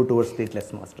like to go towards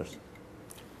stateless masters.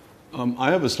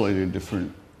 I have a slightly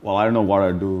different. Well, I don't know what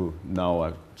I do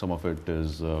now. Some of it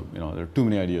is, there are too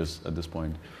many ideas at this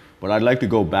point. But I'd like to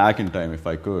go back in time if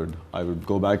I could. I would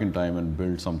go back in time and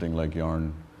build something like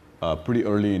Yarn pretty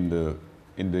early in the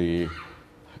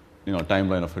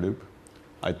timeline of Hadoop.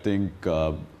 I think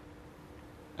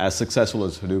as successful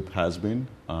as Hadoop has been,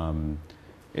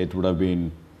 it would have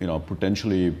been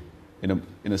potentially in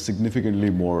a significantly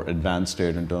more advanced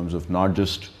state in terms of not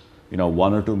just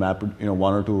one or two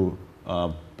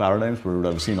paradigms, but we would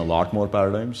have seen a lot more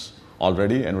paradigms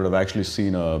already, and would have actually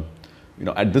seen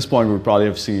at this point we would probably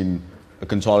have seen a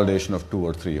consolidation of 2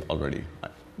 or 3 already.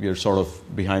 We are sort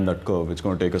of behind that curve. It's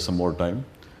going to take us some more time.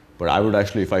 But I would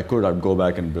actually, if I could, I'd go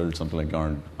back and build something like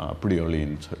Yarn pretty early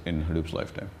in Hadoop's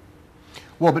lifetime.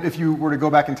 Well, but if you were to go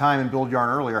back in time and build Yarn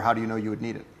earlier, how do you know you would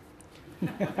need it?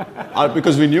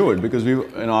 Because we knew it. Because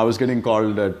I was getting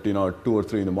called at 2 or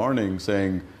 3 in the morning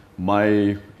saying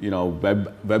my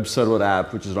web server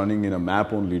app, which is running in a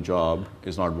map-only job,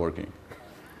 is not working.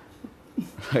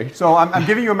 Right? So I'm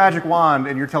giving you a magic wand,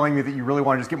 and you're telling me that you really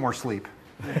want to just get more sleep.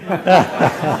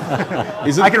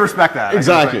 I can respect that.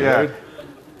 Exactly. Yeah. Right?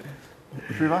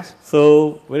 Srivas?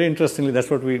 So very interestingly, that's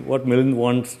what Milind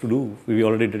wants to do. We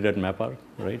already did at MapR,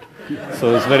 right?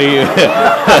 So it's very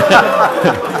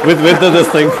with this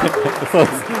thing. So,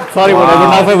 sorry, but I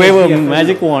don't have a wave of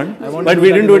magic wand. But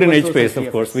we didn't do it in HBase,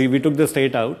 of course. We took the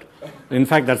state out. In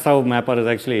fact, that's how MapR is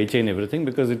actually HA in everything,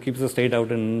 because it keeps the state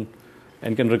out and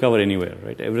can recover anywhere,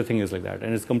 right? Everything is like that,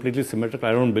 and it's completely symmetrical.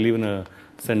 I don't believe in a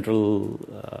central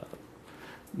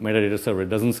metadata server. It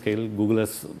doesn't scale. Google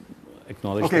has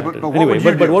acknowledged that. But anyway,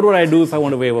 but what would I do if I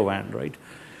want to wave a wand, right?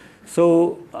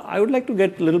 So I would like to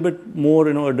get a little bit more,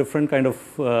 a different kind of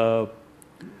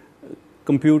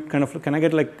compute kind of, can I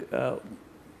get like,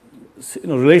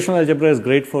 relational algebra is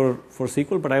great for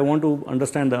SQL, but I want to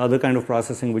understand the other kind of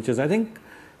processing, which is, I think,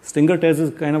 Stinger test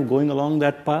is kind of going along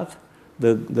that path,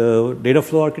 the data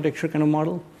flow architecture kind of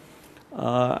model.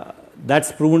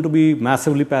 That's proven to be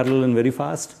massively parallel and very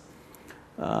fast.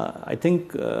 I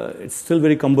think it's still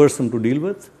very cumbersome to deal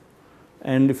with.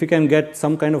 And if you can get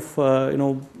some kind of,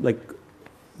 like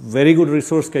very good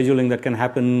resource scheduling that can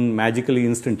happen magically,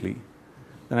 instantly,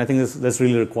 then I think that's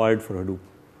really required for Hadoop.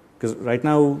 Because right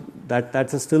now,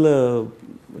 that's still a,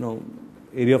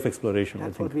 area of exploration.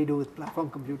 That's what we do with platform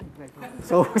computing right now.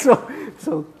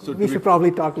 So we should probably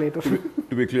talk later.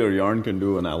 To be clear, Yarn can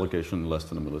do an allocation less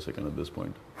than a millisecond at this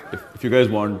point. If you guys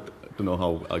want to know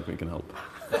how we can help.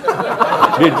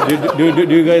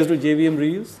 do you guys do JVM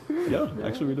reuse? Yeah,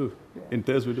 actually we do. In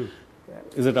Tez we do.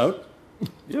 Is it out?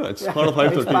 Yeah, it's part of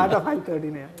Hive 13. It's part of Hive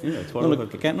 13, yeah. Yeah, it's part of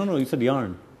Hive 13. No, you said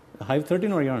Yarn. Hive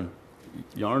 13 or Yarn?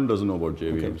 Yarn doesn't know about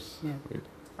JVMs. Okay. Yeah. Right.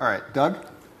 All right, Doug?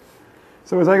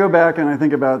 So as I go back and I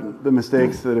think about the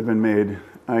mistakes that have been made,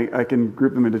 I can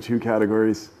group them into two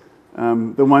categories.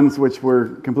 The ones which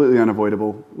were completely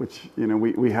unavoidable, which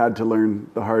we had to learn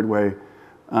the hard way,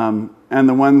 and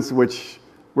the ones which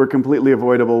were completely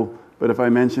avoidable, but if I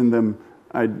mentioned them,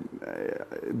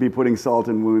 I'd be putting salt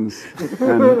in wounds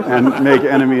and make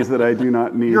enemies that I do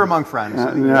not need. You're among friends.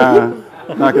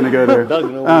 Not going to go there.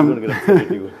 Doug, going to get upset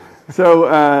at you. So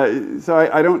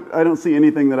I don't see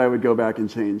anything that I would go back and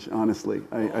change. Honestly,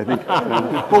 I think.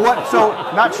 But what? So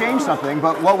not change something,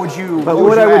 but what would you? But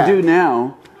what I would do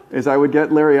now is I would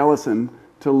get Larry Ellison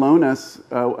to loan us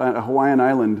a Hawaiian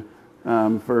island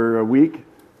for a week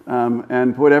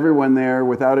and put everyone there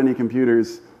without any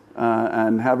computers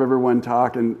and have everyone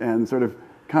talk and sort of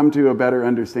come to a better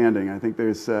understanding. I think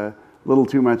there's a little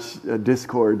too much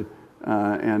discord,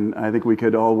 and I think we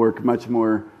could all work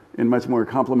in much more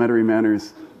complementary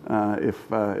manners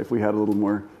if we had a little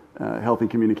more healthy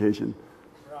communication.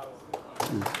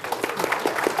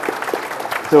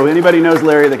 So anybody knows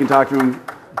Larry that can talk to him,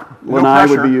 Lanai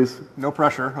would be used. No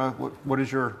pressure. What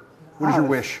is your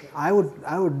wish? I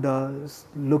would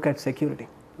look at security.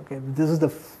 Okay, this is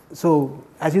so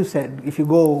as you said, if you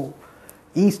go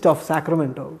east of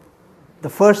Sacramento, the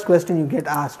first question you get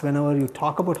asked whenever you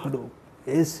talk about Hadoop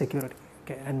is security.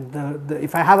 Okay, and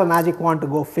if I have a magic wand to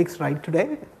go fix right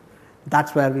today,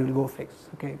 that's where we will go fix.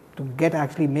 Okay, to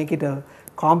actually make it a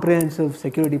comprehensive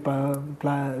security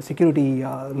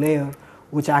layer,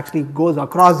 which actually goes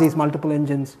across these multiple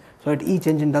engines, so that each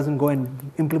engine doesn't go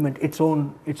and implement its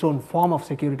own form of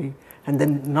security, and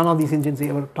then none of these engines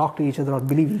ever talk to each other or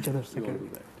believe each other's security.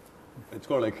 It's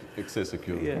called like excess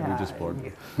security. Yeah. We just bought.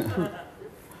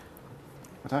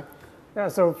 What's that? Yeah,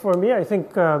 so for me, I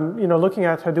think, looking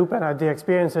at Hadoop and at the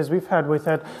experiences we've had with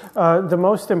it, the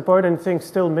most important thing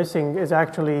still missing is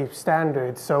actually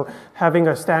standards. So having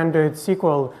a standard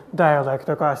SQL dialect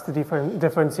across the different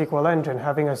SQL engine,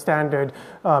 having a standard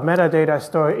metadata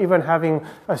store, even having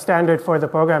a standard for the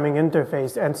programming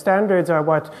interface. And standards are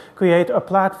what create a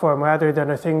platform rather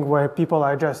than a thing where people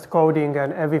are just coding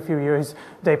and every few years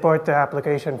they port the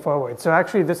application forward. So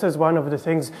actually, this is one of the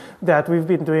things that we've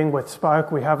been doing with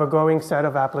Spark. We have a growing set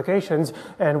of applications,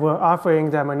 and we're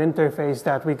offering them an interface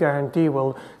that we guarantee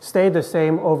will stay the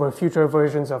same over future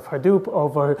versions of Hadoop,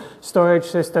 over storage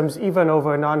systems, even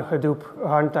over non-Hadoop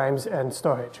runtimes and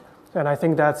storage. And I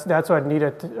think that's what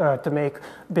needed to make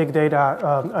big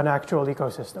data an actual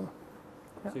ecosystem.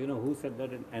 So who said that?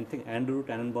 I think Andrew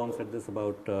Tannenbaum said this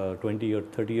about 20 or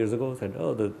 30 years ago. Said,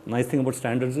 "Oh, the nice thing about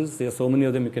standards is there are so many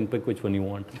of them you can pick which one you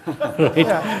want." Right?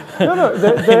 Yeah. No,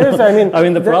 there is. I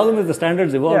mean, the problem is the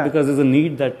standards evolve because there's a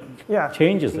need that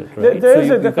changes it. Right?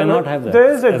 You cannot have that.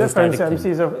 There is a difference,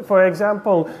 MC. So, for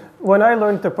example, when I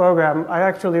learned to program, I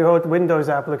actually wrote Windows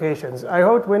applications. I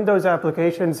wrote Windows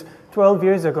applications 12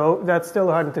 years ago that still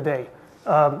run today.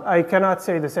 I cannot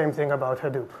say the same thing about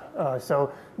Hadoop.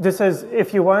 So this is,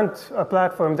 if you want a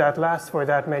platform that lasts for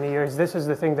that many years, this is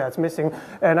the thing that's missing.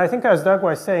 And I think, as Doug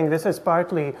was saying, this is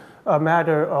partly a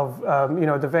matter of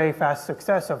the very fast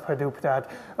success of Hadoop, that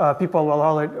people were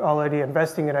already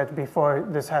investing in it before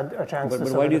this had a chance to solidify.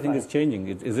 But why do you think it's changing?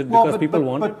 Is it because people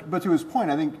want it? But to his point,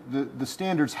 I think the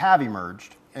standards have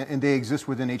emerged, and they exist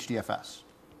within HDFS.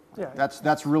 Yeah.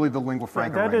 That's really the lingua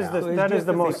franca that right is now. that is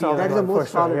the most solid one. That is the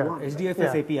most solid one.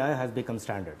 HDFS API has become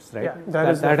standards, right? Yeah,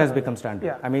 that has become standard.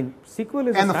 Yeah. I mean, SQL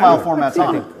is and a the file standard. formats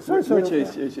on it. Which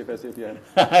HDFS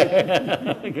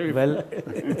API? Well,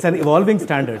 it's an evolving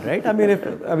standard, right? I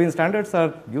mean, standards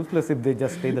are useless if they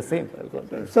just stay the same.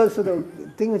 So the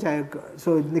thing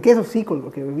so in the case of SQL,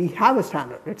 okay, we have a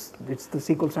standard. It's the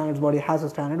SQL standards body has a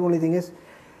standard. Only thing is,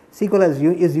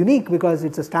 SQL is unique because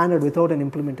it's a standard without an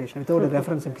implementation, without a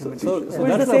reference implementation. So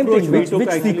it's the same thing. Which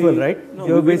SQL, right? No,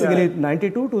 you're basically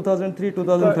 92, 2003,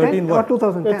 2013, what? Or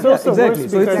 2010. It's also exactly.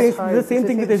 worse So because it's the same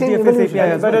thing with HDFS API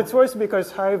as well. But it's worse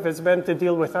because Hive is meant to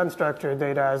deal with unstructured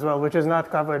data as well, which is not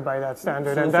covered by that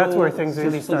standard, and that's where things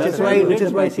really start. Which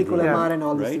is why SQL MR and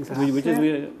all these things. Go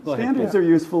ahead. Standards are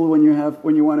useful when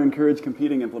you want to encourage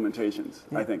competing implementations.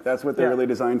 I think that's what they're really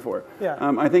designed for.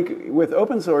 I think with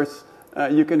open source,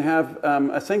 you can have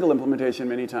a single implementation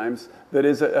many times that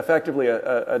is effectively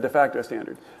a de facto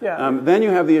standard. Then you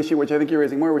have the issue, which I think you're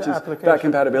raising more, which is back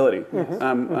compatibility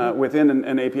within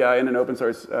an API and an open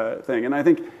source thing. And I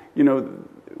think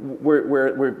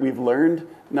we've learned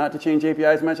not to change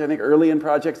APIs much. I think early in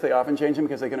projects they often change them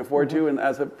because they can afford to, and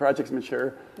as the projects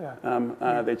mature,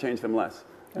 they change them less.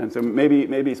 And so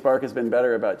maybe Spark has been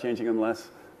better about changing them less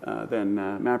than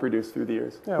MapReduce through the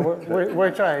years. Yeah,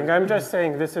 we're trying. I'm just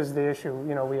saying this is the issue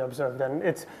we observed, and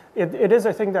it is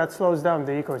a thing that slows down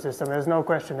the ecosystem. There's no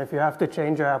question. If you have to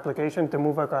change your application to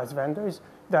move across vendors,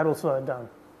 that will slow it down.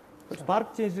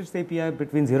 Spark changed its API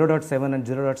between 0.7 and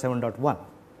 0.7.1.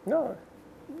 No,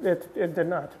 it did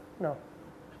not. No.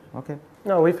 Okay.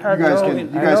 No, we've had you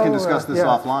guys can discuss this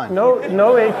offline.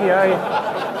 No API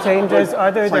changes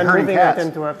other than moving it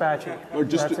into Apache. Or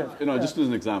just just as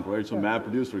an example, right? So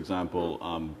MapReduce, for example,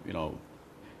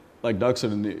 like Doug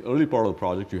said, in the early part of the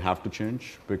project, you have to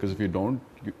change because if you don't,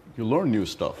 you learn new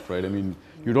stuff, right? I mean,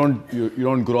 you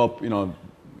don't grow up.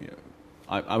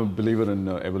 I'm a believer in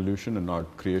evolution and not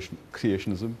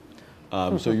creationism.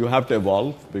 So you have to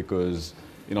evolve because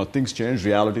things change,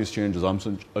 realities change,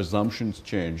 assumptions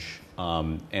change,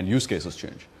 and use cases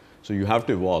change. So you have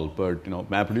to evolve. But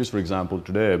MapReduce, for example,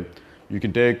 today you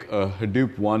can take a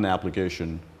Hadoop 1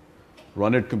 application,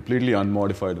 run it completely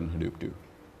unmodified in Hadoop 2.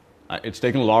 It's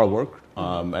taken a lot of work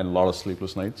and a lot of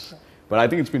sleepless nights, but I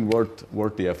think it's been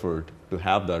worth the effort to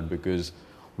have that because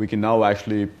we can now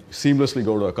actually seamlessly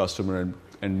go to a customer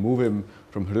and move him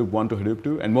from Hadoop 1 to Hadoop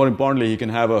 2. And more importantly, he can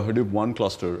have a Hadoop 1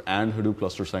 cluster and Hadoop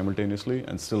cluster simultaneously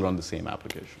and still run the same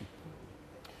application.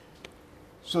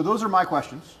 So those are my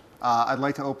questions. I'd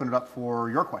like to open it up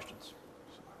for your questions.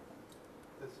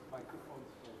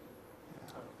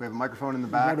 We have a microphone in the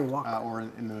back or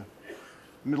in the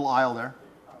middle aisle there.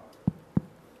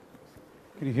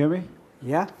 Can you hear me?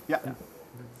 Yeah.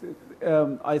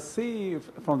 I see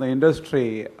from the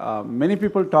industry, many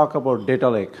people talk about data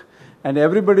lake. And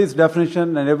everybody's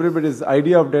definition and everybody's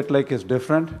idea of data lake is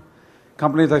different.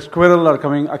 Companies like Squirrel are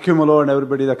coming, Accumulo, and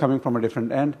everybody are coming from a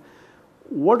different end.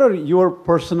 What are your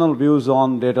personal views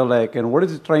on data lake, and what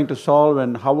is it trying to solve,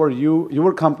 and how are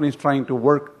your companies trying to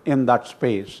work in that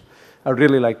space? I'd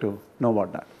really like to know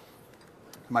about that.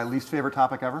 My least favorite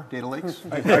topic ever, data lakes.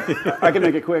 I can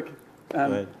make it quick.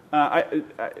 We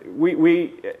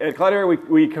at Cloudera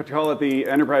we call it the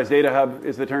enterprise data hub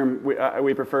is the term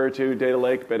we prefer to data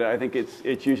lake, but I think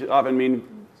it usually often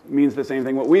means the same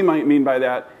thing. What we might mean by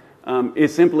that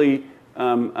is simply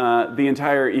the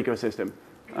entire ecosystem.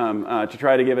 To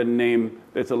try to give it a name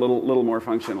that's a little more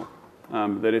functional.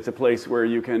 That it's a place where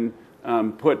you can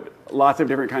put lots of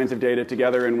different kinds of data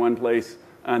together in one place,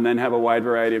 and then have a wide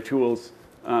variety of tools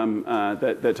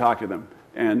that talk to them.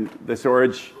 And the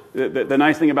storage. The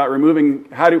nice thing about removing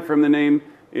Hadoop from the name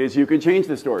is you can change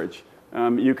the storage.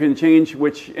 You can change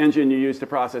which engine you use to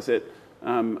process it,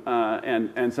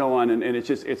 and so on. And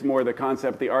it's more the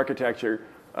concept, the architecture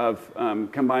of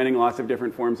combining lots of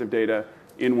different forms of data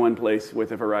in one place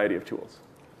with a variety of tools.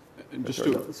 And just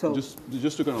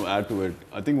to kind of add to it,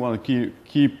 I think one of the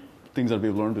key things that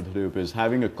we've learned with Hadoop is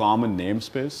having a common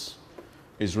namespace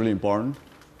is really important.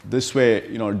 This way,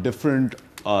 different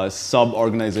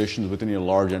sub-organizations within your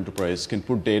large enterprise can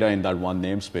put data in that one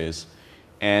namespace,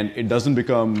 and it doesn't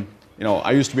become,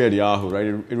 I used to be at Yahoo, right?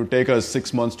 It would take us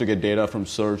 6 months to get data from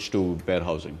search to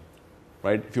warehousing,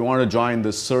 right? If you want to join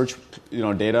the search,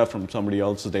 data from somebody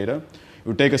else's data, it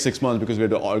would take us 6 months because we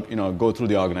had to, go through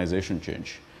the organization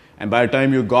change. And by the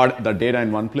time you got the data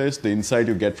in one place, the insight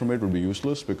you get from it would be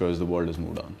useless because the world has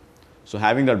moved on. So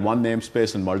having that one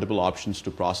namespace and multiple options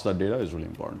to process that data is really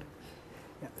important.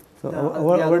 So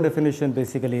our definition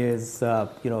basically is,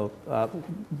 we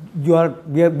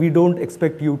don't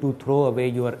expect you to throw away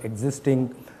your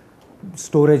existing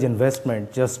storage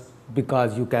investment just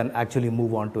because you can actually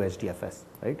move on to HDFS,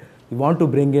 right? We want to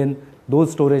bring in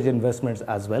those storage investments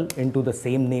as well into the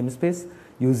same namespace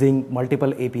using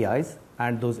multiple APIs,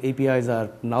 and those APIs are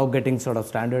now getting sort of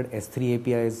standard. S3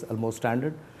 API is almost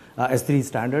standard. S3 is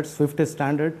standard, Swift is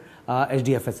standard,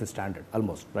 HDFS is standard,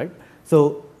 almost, right?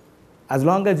 So as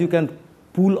long as you can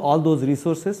pool all those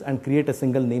resources and create a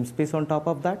single namespace on top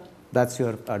of that, that's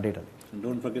your data lake. And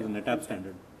don't forget the NetApp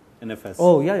standard, NFS.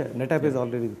 Oh, yeah, NetApp is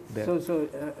already there.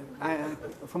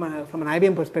 From an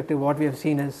IBM perspective, what we have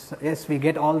seen is, yes, we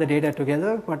get all the data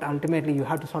together, but ultimately you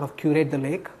have to sort of curate the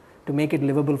lake to make it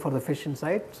livable for the fish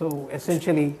inside. So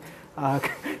essentially,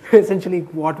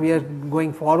 what we are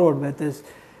going forward with is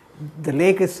the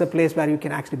lake is a place where you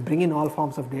can actually bring in all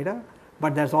forms of data,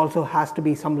 but there's also has to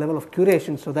be some level of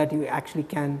curation so that you actually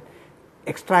can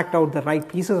extract out the right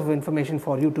pieces of information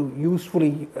for you to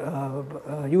usefully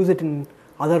use it in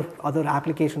other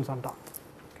applications on top.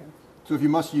 Okay. So if you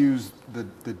must use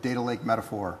the data lake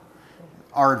metaphor,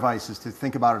 our advice is to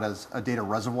think about it as a data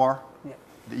reservoir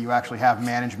that you actually have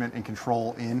management and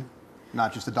control in,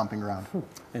 not just a dumping ground.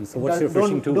 And so what's your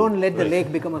fishing tool? Don't let the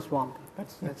lake become a swamp.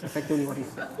 That's effectively what he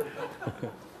said.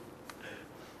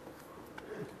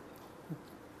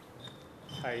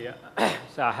 Hi,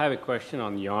 so I have a question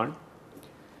on Yarn.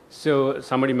 So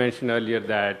somebody mentioned earlier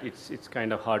that it's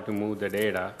kind of hard to move the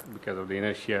data because of the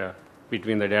inertia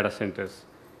between the data centers.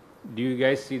 Do you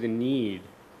guys see the need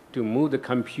to move the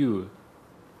compute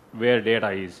where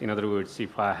data is? In other words,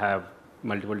 if I have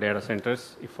multiple data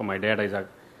centers, if my data is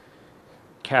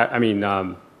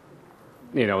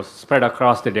spread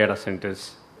across the data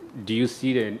centers, do you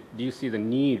see the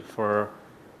need for,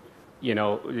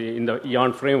 in the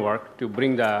Yarn framework to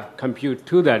bring the compute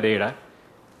to the data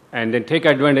and then take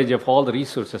advantage of all the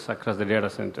resources across the data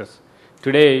centers?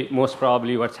 Today, most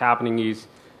probably what's happening is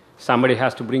somebody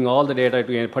has to bring all the data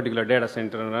to a particular data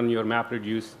center and run your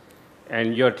MapReduce,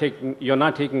 and you're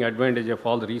not taking advantage of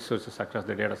all the resources across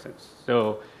the data centers.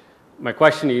 So my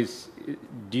question is,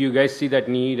 do you guys see that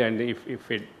need, and if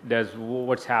it does,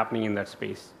 what's happening in that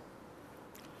space?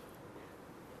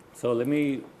 So let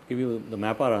me give you the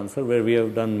MapR answer, where we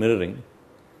have done mirroring,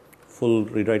 full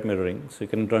read-write mirroring. So you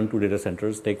can run two data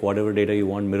centers, take whatever data you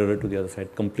want, mirror it to the other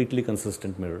side, completely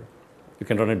consistent mirror. You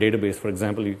can run a database, for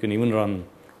example. You can even run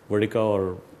Heudecker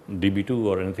or DB2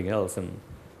 or anything else and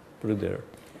put it there.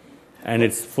 And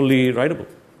it's fully writable,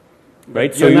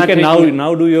 right? So you can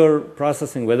now do your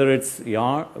processing, whether it's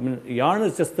Yarn. I mean, Yarn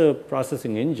is just the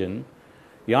processing engine.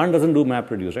 Yarn doesn't do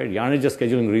MapReduce, right? Yarn is just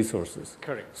scheduling resources.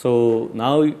 Correct. So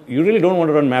now you really don't want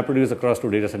to run MapReduce across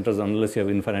two data centers unless you have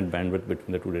infinite bandwidth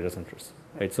between the two data centers,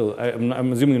 right? So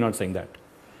I'm assuming you're not saying that.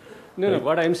 No,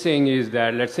 what I'm saying is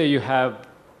that let's say you have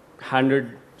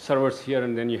 100 servers here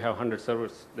and then you have 100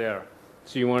 servers there.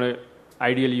 So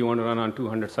ideally you want to run on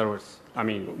 200 servers. I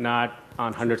mean, not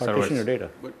on 100 servers. Partition your data.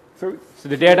 So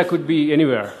the data could be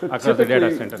anywhere across the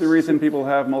data centers. The reason people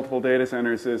have multiple data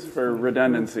centers is for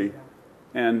redundancy.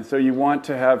 And so you want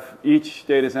to have each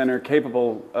data center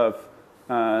capable of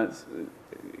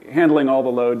handling all the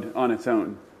load on its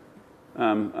own.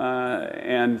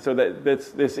 And so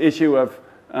this issue of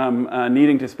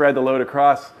needing to spread the load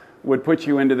across would put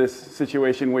you into this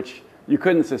situation which you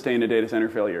couldn't sustain a data center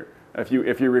failure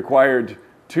if you required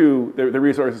the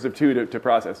resources of two to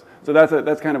process. So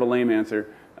that's kind of a lame answer.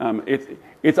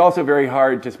 It's also very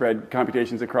hard to spread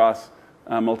computations across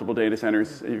multiple data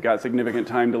centers. You've got significant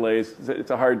time delays.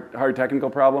 It's a hard technical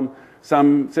problem.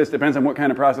 Depends on what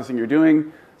kind of processing you're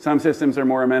doing. Some systems are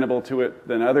more amenable to it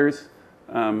than others.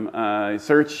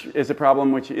 Search is a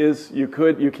problem, which is you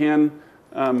can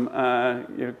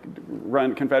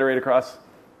confederate across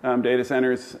data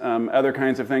centers. Other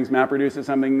kinds of things. MapReduce is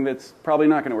something that's probably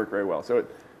not going to work very well. So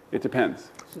it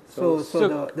depends. So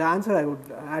the answer I would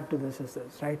add to this is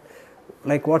this, right?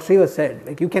 Like what Srivas said,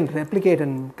 like you can replicate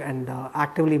and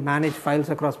actively manage files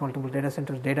across multiple data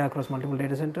centers, data across multiple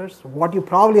data centers. What you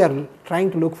probably are trying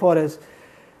to look for is,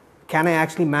 can I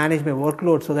actually manage my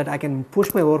workload so that I can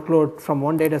push my workload from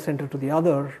one data center to the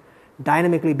other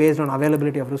dynamically based on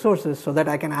availability of resources so that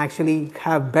I can actually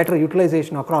have better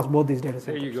utilization across both these data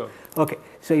centers. There you go. Okay,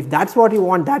 so if that's what you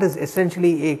want, that is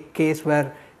essentially a case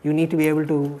where you need to be able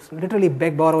to literally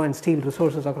beg, borrow, and steal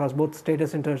resources across both data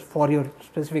centers for your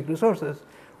specific resources,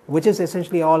 which is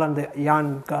essentially all on the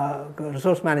Yarn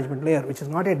resource management layer, which is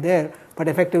not yet there, but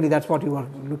effectively that's what you are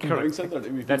looking at. Having said that,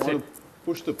 if you want to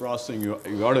push the processing, you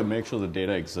got to make sure the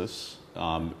data exists.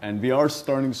 And we are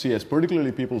starting to see, as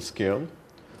particularly people scale,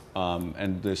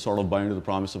 and they sort of buy into the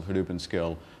promise of Hadoop and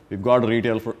scale. We've got a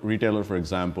retailer, for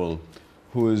example,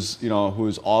 who's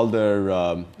all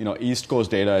their East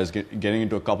Coast data is getting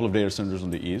into a couple of data centers on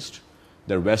the east.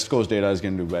 Their West Coast data is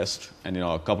getting to west, and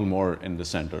a couple more in the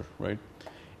center, right?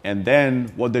 And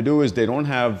then what they do is they don't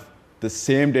have the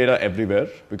same data everywhere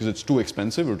because it's too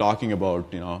expensive. We're talking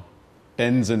about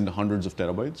tens and hundreds of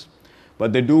terabytes,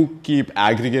 but they do keep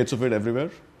aggregates of it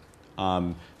everywhere.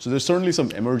 So there's certainly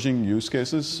some emerging use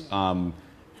cases.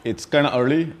 it's kind of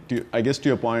early. I guess to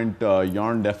your point,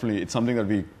 Yarn definitely, it's something that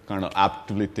we kind of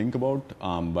actively think about,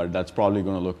 but that's probably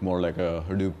going to look more like a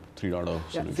Hadoop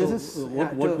 3.0 solution. So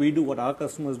what we do, what our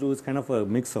customers do is kind of a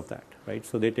mix of that, right?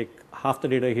 So they take half the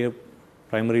data here,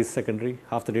 primary, secondary,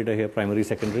 half the data here, primary,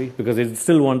 secondary, because they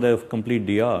still want the complete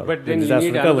DR. But then you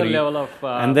need another level of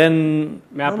and then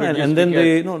MapReduce. And then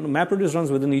MapReduce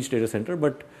runs within each data center,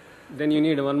 but then you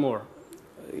need one more.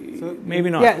 So maybe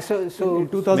not. Yeah, so in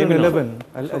 2011,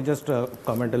 I'll just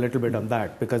comment a little bit on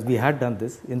that, because we had done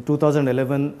this. In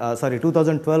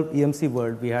 2012 EMC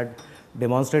World, we had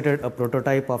demonstrated a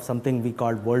prototype of something we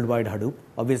called Worldwide Hadoop.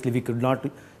 Obviously, we could not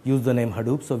use the name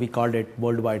Hadoop, so we called it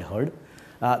Worldwide Herd.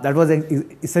 That was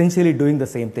essentially doing the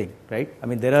same thing, right? I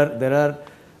mean, there are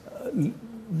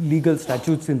legal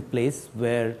statutes in place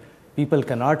where people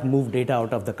cannot move data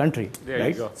out of the country,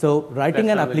 right? So writing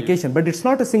an application, but it's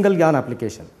not a single Yarn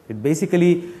application. It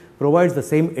basically provides the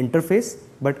same interface,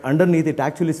 but underneath it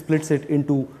actually splits it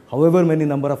into however many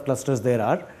number of clusters there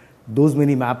are. Those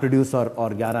many MapReduce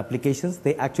or Yarn applications,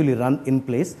 they actually run in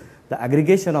place. The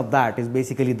aggregation of that is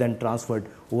basically then transferred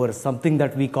over something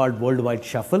that we called Worldwide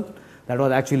Shuffle. That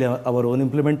was actually our own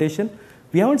implementation.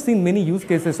 We haven't seen many use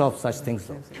cases of such things,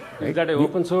 though. Right? Is that an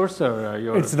open source or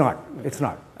your? It's not. It's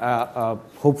not.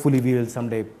 Hopefully, we will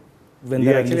someday. When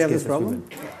there are use cases, we will.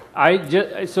 I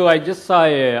just saw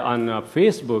on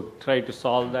Facebook try to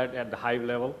solve that at the Hive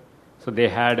level. So they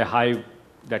had a Hive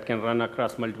that can run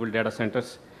across multiple data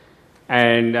centers.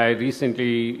 And I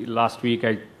recently, last week,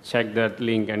 I checked that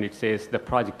link and it says the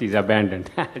project is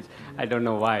abandoned. I don't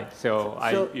know why. So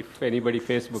if anybody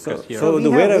Facebook us here. So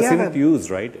the way I've seen it used,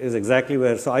 right, is exactly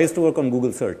where. So I used to work on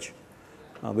Google search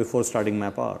before starting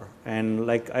MapR. And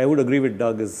like I would agree with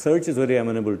Doug, is search is very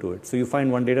amenable to it. So you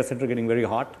find one data center getting very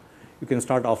hot, you can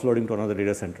start offloading to another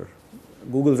data center.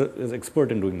 Google is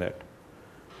expert in doing that,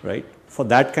 right? For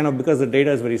that kind of, because the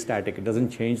data is very static, it doesn't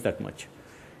change that much.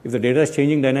 If the data is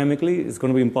changing dynamically, it's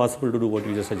going to be impossible to do what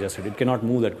you just suggested. It cannot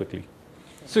move that quickly.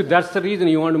 So that's the reason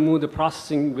you want to move the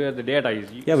processing where the data is.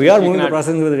 Yeah, we are moving the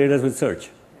processing where the data is with search,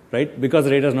 right? Because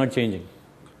the data is not changing.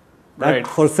 Right.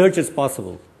 For search, it's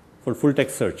possible. For full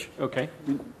text search. Okay.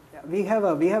 We have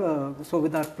so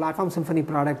with our Platform Symphony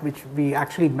product, which we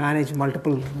actually manage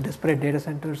multiple disparate data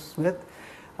centers with,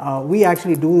 we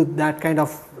actually do that kind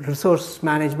of resource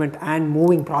management and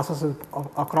moving processes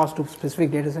across to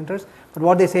specific data centers. But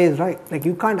what they say is right. Like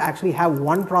you can't actually have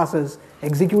one process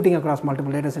executing across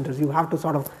multiple data centers. You have to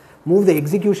sort of move the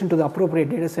execution to the appropriate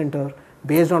data center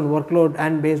based on workload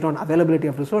and based on availability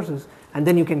of resources, and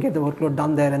then you can get the workload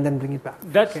done there and then bring it back.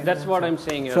 That's what I'm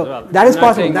saying as well. That is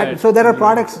possible. So there are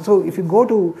products. So if you go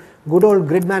to good old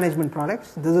grid management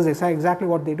products, this is exactly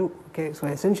what they do. Okay, so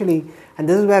essentially, and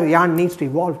this is where Yarn needs to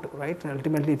evolve to, right?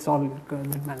 Ultimately, it's all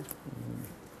grid management.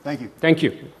 Thank you. Thank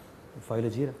you. File a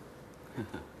Jira.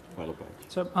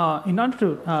 So in order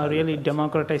to really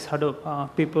democratize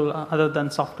Hadoop, people other than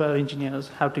software engineers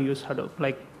have to use Hadoop,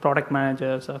 like product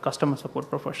managers, customer support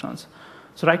professionals.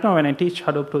 So right now when I teach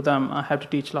Hadoop to them, I have to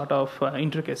teach a lot of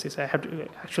intricacies. I have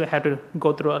to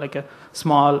go through like a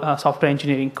small software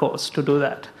engineering course to do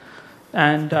that.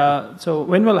 And so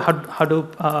when will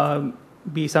Hadoop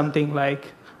be something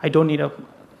like I don't need a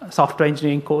software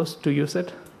engineering course to use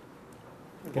it?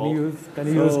 Can you use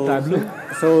Tableau?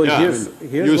 So here's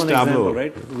one example,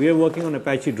 right? We are working on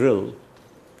Apache Drill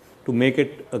to make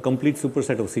it a complete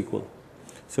superset of SQL.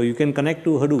 So you can connect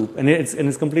to Hadoop, and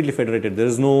it's completely federated. There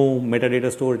is no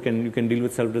metadata store. You can deal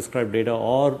with self-described data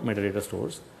or metadata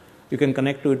stores. You can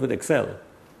connect to it with Excel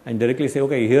and directly say,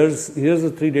 okay, here's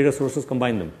the 3 data sources,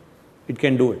 combine them. It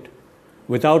can do it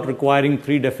without requiring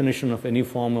pre-definition of any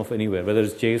form of anywhere, whether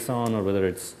it's JSON or whether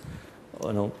it's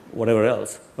whatever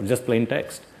else, or just plain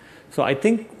text. So I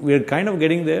think we're kind of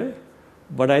getting there,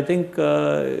 but I think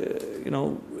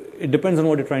it depends on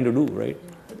what you're trying to do, right?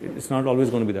 It's not always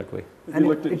going to be that way. If you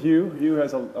looked at Hue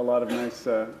has a lot of nice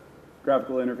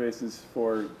graphical interfaces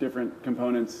for different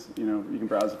components. You can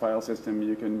browse a file system,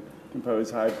 you can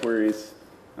compose Hive queries,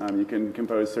 you can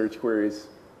compose search queries,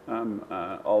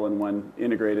 all in one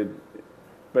integrated.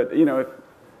 But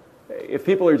if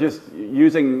people are just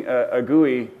using a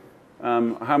GUI,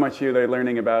 how much are they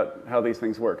learning about how these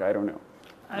things work? I don't know.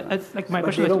 My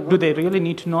question is, do they really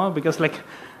need to know? Because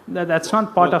that's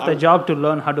not part of their job to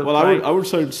learn Hadoop. Well, I would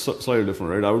say it's slightly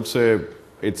different, right? I would say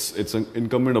it's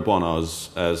incumbent upon us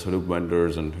as Hadoop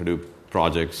vendors and Hadoop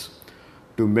projects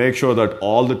to make sure that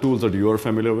all the tools that you are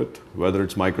familiar with, whether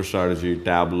it's MicroStrategy,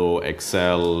 Tableau,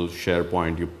 Excel,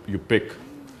 SharePoint, you pick,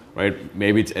 right?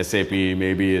 Maybe it's SAP,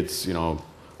 maybe it's a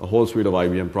whole suite of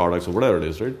IBM products or whatever it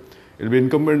is, right? It'll be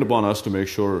incumbent upon us to make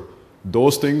sure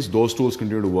those things, those tools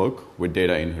continue to work with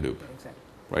data in Hadoop. Exactly.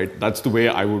 Right? That's the way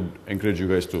I would encourage you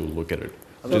guys to look at it.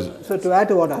 So to add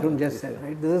to what Arun just said,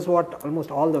 right, this is what almost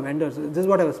all the vendors, this is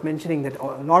what I was mentioning, that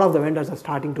a lot of the vendors are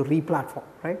starting to re-platform,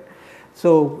 right?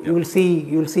 So you will see,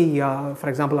 for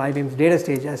example, IBM's data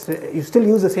stage, you still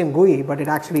use the same GUI, but it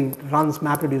actually runs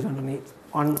MapReduce underneath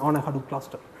on a Hadoop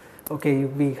cluster. Okay,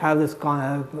 we have this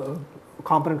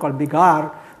component called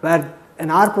BigR, where an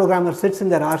R programmer sits in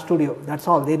their R studio. That's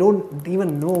all. They don't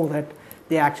even know that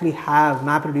they actually have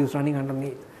MapReduce running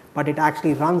underneath, but it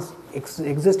actually runs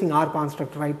existing R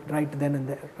construct right then and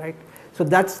there, right?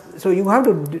 So you have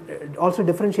to also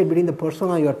differentiate between the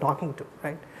persona you are talking to,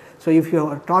 right? So if you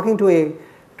are talking to a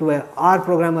R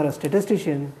programmer, a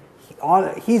statistician,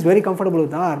 he's very comfortable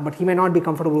with R, but he may not be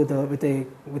comfortable with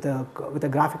a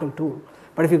graphical tool.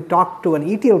 But if you talk to an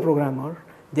ETL programmer,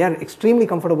 they are extremely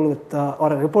comfortable with,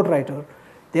 or a report writer,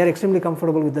 they are extremely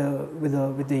comfortable with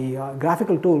the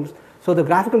graphical tools. So the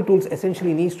graphical tools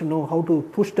essentially needs to know how to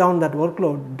push down that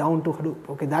workload down to Hadoop.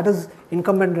 Okay, that is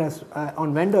incumbent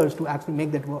on vendors to actually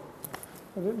make that work.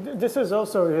 This is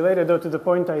also related, though, to the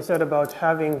point I said about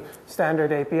having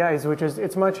standard APIs, which is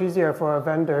it's much easier for a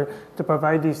vendor to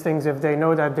provide these things if they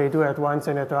know that they do it once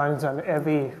and it runs on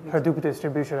every Hadoop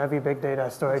distribution, every big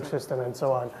data storage system, and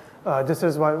so on. This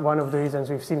is one of the reasons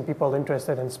we've seen people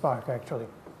interested in Spark, actually.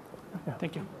 Yeah.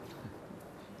 Thank you.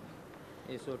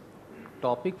 Okay, so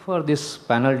topic for this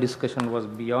panel discussion was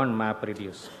Beyond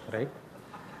MapReduce, right?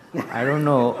 I don't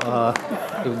know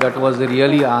if that was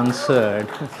really answered.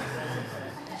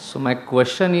 So my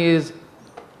question is,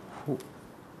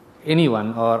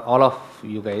 anyone or all of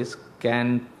you guys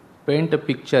can paint a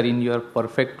picture in your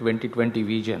perfect 2020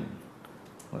 vision,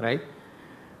 right?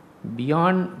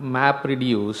 Beyond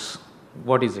MapReduce,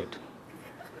 what is it?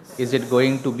 Is it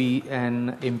going to be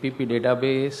an MPP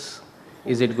database?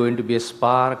 Is it going to be a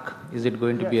Spark? Is it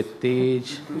going to be a Tej?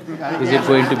 Is it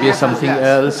going to be something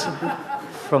else?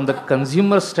 From the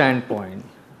consumer standpoint,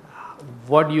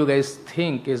 what do you guys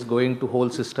think is going to whole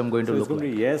system going to look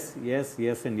like? Yes, yes,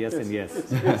 yes, and yes, and yes.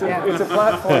 It's a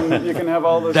platform that you can have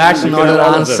all those. That's not an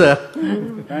answer.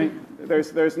 Right?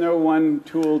 There's no one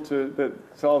tool that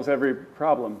solves every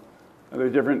problem. There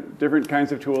are different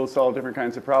kinds of tools solve different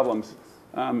kinds of problems,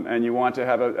 and you want to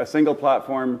have a single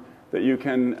platform that you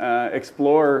can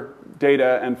explore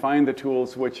data and find the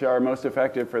tools which are most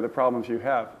effective for the problems you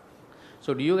have.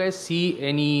 So do you guys see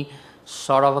any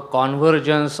sort of a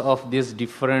convergence of these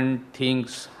different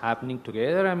things happening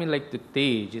together? I mean, like the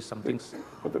Tej is something.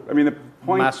 The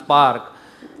point. Spark.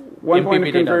 One point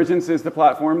of convergence is the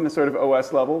platform, the sort of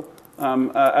OS level.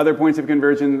 Other points of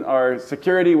convergence are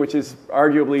security, which is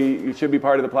arguably you should be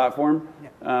part of the platform.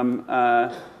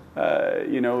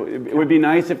 It would be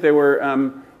nice if there were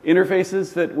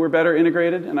interfaces that were better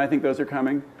integrated, and I think those are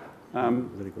coming.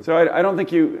 So I don't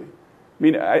think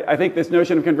I think this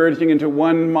notion of converging into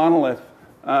one monolith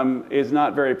is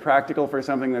not very practical for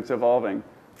something that's evolving.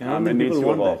 I don't think people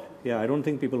want that. Yeah, I don't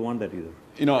think people want that either.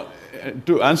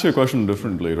 To answer your question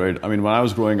differently, right? I mean, when I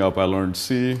was growing up, I learned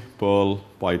C, Perl,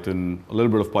 Python, a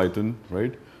little bit of Python,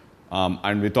 right?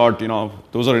 And we thought,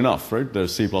 those are enough, right?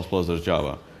 There's C++, there's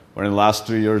Java. But in the last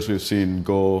 3 years, we've seen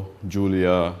Go,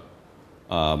 Julia.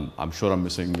 I'm sure I'm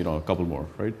missing, a couple more,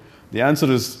 right? The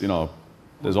answer is,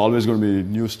 there's always going to be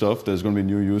new stuff. There's going to be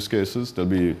new use cases. There'll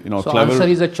be, so clever. Answer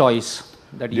is a choice.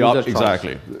 That user choice.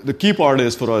 Exactly. The key part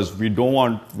is for us, we don't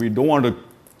want to.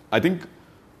 I think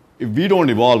if we don't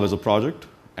evolve as a project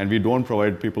and we don't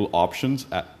provide people options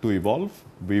to evolve,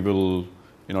 we will,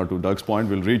 to Doug's point,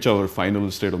 we'll reach our final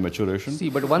state of maturation. See,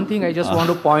 but one thing I just want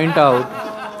to point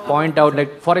out,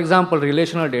 like for example,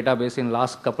 relational database in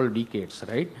last couple decades,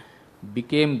 right,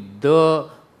 became the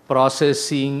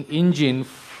processing engine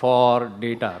for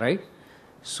data, right?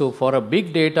 So for a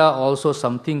big data, also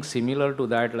something similar to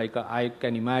that, like I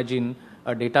can imagine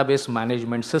a database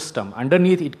management system.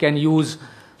 Underneath, it can use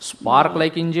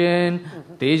Spark-like engine,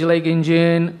 Tej-like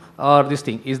engine, or this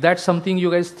thing. Is that something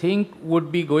you guys think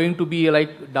would be going to be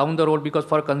like down the road? Because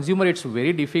for a consumer, it's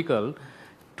very difficult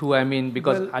to,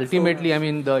 because ultimately,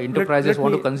 the enterprises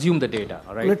want to consume the data,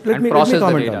 right? And process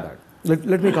the data.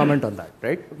 Let me comment on that,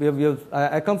 right?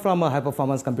 I come from a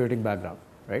high-performance computing background,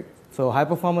 right? So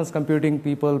high-performance computing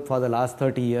people for the last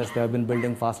 30 years, they have been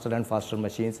building faster and faster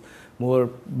machines, more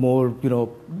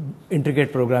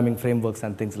intricate programming frameworks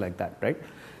and things like that, right?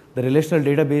 The relational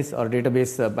database or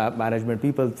database management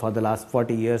people for the last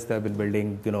 40 years, they have been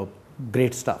building,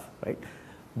 great stuff, right?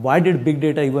 Why did big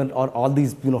data even, or all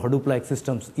these, Hadoop-like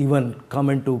systems even come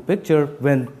into picture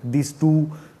when these two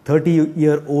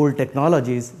 30-year-old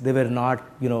technologies, they were not,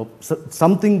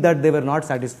 something that they were not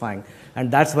satisfying. And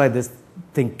that's why this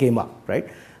thing came up, right?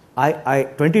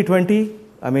 2020,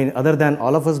 I mean, other than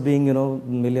all of us being,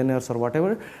 millionaires or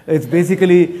whatever, it's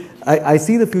basically, I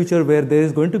see the future where there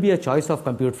is going to be a choice of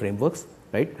compute frameworks,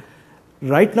 right?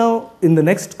 Right now, in the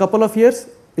next couple of years,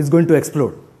 it's going to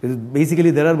explode. Basically,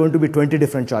 there are going to be 20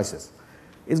 different choices.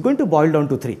 It's going to boil down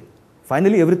to 3.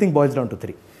 Finally, everything boils down to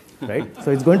 3, right?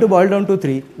 So it's going to boil down to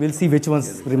 3. We'll see which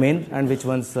ones remain and which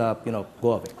ones, go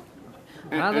away.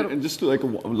 And just like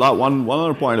one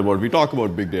other point about, we talk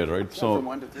about big data, right? So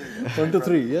 1 to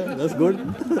 3, yeah, that's good.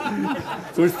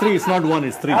 So it's 3, it's not 1,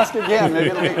 it's 3. Ask again,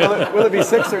 maybe will it be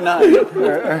 6 or 9?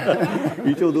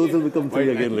 Each of those will become 3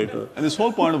 again later. And this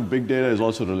whole point of big data is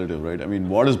also relative, right? I mean,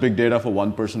 what is big data for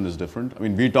one person is different. I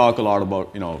mean, we talk a lot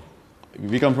about,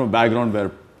 we come from a background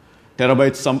where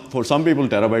terabytes, for some people,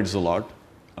 terabyte is a lot,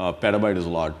 petabyte is a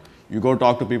lot. You go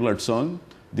talk to people at CERN,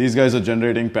 these guys are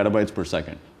generating petabytes per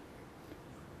second.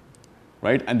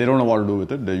 Right? And they don't know what to do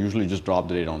with it. They usually just drop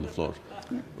the data on the floor.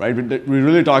 Right? We're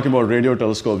really talking about radio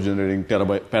telescopes generating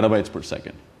petabytes per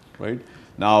second. Right?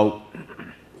 Now,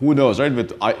 who knows, right?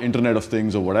 With Internet of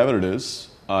Things or whatever it is,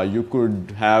 you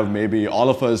could have maybe all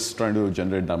of us trying to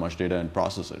generate that much data and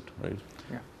process it. Right?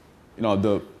 Yeah.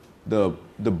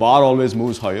 The bar always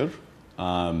moves higher.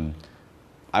 I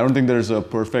don't think there's a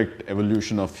perfect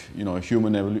evolution of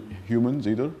humans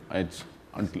either.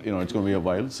 It's going to be a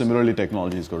while. Similarly,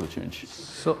 technology is going to change.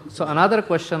 So another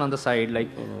question on the side, like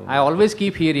I always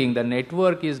keep hearing the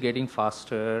network is getting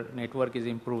faster, network is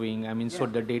improving. I mean, so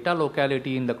the data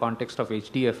locality in the context of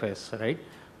HDFS, right,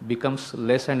 becomes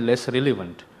less and less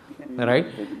relevant, right?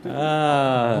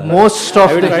 Most of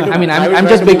the, I mean, I'm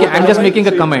just making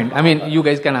a comment. I mean, you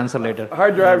guys can answer later.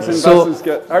 Hard drives and buses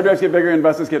get bigger and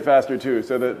buses get faster too.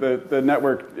 So the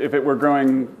network, if it were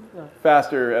growing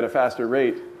faster at a faster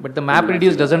rate. But the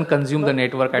MapReduce doesn't consume the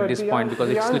network at this point because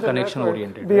it's still connection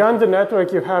oriented. Beyond the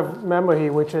network, you have memory,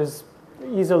 which is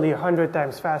easily 100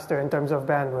 times faster in terms of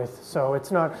bandwidth. So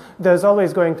it's not, there's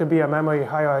always going to be a memory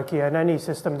hierarchy, and any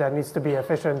system that needs to be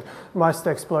efficient must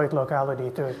exploit locality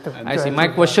to I see. My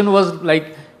question was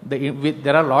like,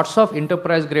 there are lots of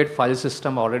enterprise grade file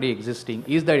system already existing.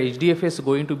 Is that HDFS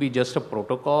going to be just a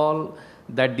protocol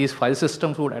that these file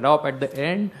systems would adopt at the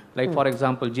end? Like for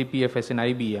example, GPFS in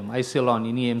IBM, Isilon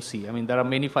in EMC. I mean, there are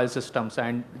many file systems,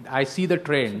 and I see the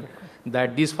trend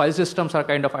that these file systems are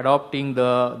kind of adopting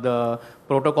the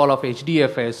protocol of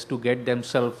HDFS to get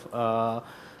themselves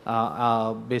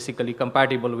basically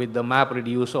compatible with the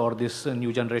MapReduce or this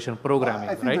new generation programming,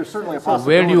 I think right? There's certainly a so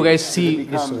where do you guys see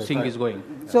this thing is going?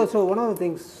 So one of the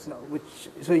things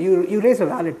so you raise a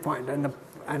valid point, and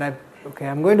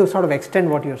I'm going to sort of extend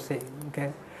what you're saying.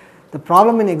 Okay, the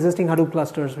problem in existing Hadoop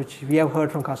clusters, which we have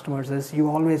heard from customers, is you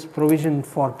always provision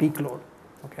for peak load.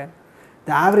 Okay,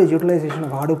 the average utilization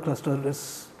of a Hadoop cluster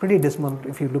is pretty dismal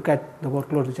if you look at the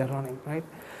workloads which are running, right?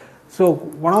 So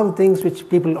one of the things which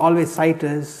people always cite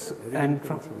is,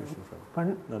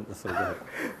 pardon? No, sorry, go ahead.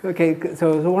 Okay,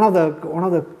 so one of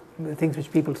the things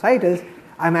which people cite is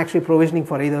I'm actually provisioning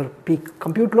for either peak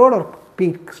compute load or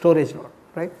peak storage load,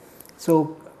 right?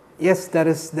 So yes, there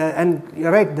is, and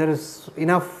you're right, there is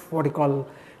enough what you call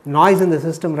noise in the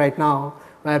system right now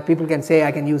where people can say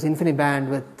I can use InfiniBand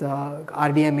with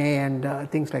RDMA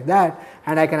and things like that,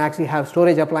 and I can actually have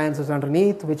storage appliances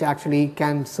underneath which actually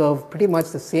can serve pretty much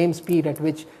the same speed at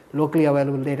which locally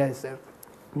available data is there.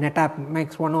 NetApp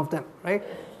makes one of them, right?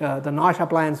 The NOSH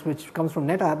appliance which comes from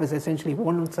NetApp is essentially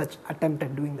one such attempt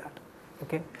at doing that.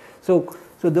 Okay, so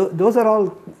those are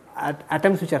all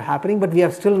attempts which are happening, but we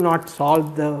have still not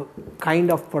solved the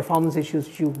kind of performance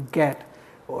issues you get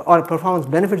or performance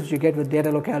benefits you get with data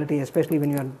locality, especially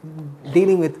when you are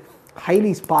dealing with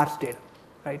highly sparse data,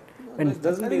 right? When it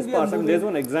doesn't be sparse. I mean, there's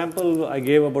one example I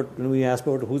gave about when we asked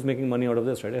about who's making money out of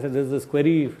this, right? I said there's this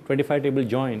query 25 table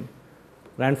join,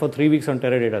 ran for 3 weeks on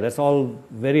Teradata. That's all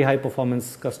very high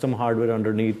performance custom hardware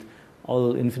underneath,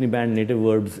 all InfiniBand native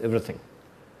verbs, everything,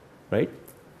 right?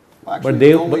 Well, actually,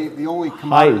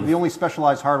 the only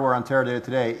specialized hardware on Teradata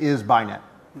today is Binet.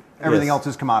 Everything else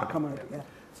is commodity. yeah.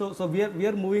 So we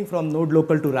are moving from node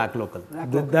local to rack local.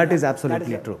 That is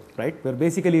absolutely true, right? We're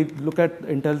basically look at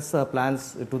Intel's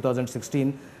plans in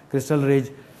 2016, Crystal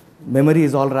Ridge, memory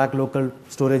is all rack local,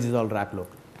 storage is all rack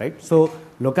local, right? So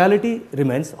locality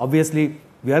remains. Obviously,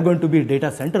 we are going to be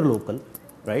data center local,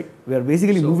 right? We are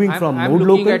basically moving from node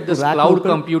local to rack local. I'm looking at this cloud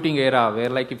computing era where,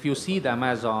 like, if you see the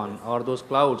Amazon or those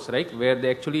clouds, right, where they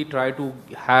actually try to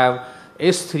have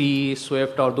S3,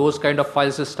 Swift, or those kind of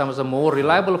file systems, a more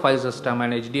reliable file system,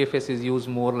 and HDFS is used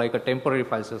more like a temporary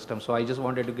file system. So I just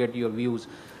wanted to get your views.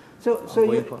 So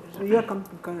you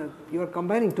are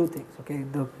combining two things. Okay,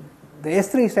 the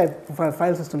S3 type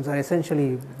file systems are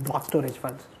essentially block storage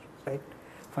files, right?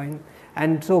 Fine.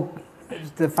 And so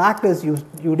the fact is, you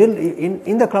didn't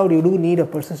in the cloud you do need a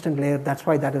persistent layer. That's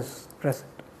why that is present.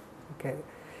 Okay.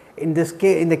 In this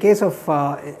case, in the case of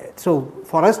so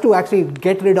for us to actually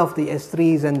get rid of the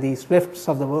S3s and the Swifts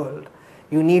of the world,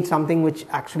 you need something which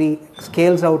actually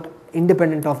scales out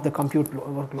independent of the compute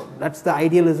workload. That's the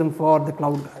idealism for the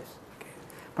cloud guys. Okay.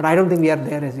 But I don't think we are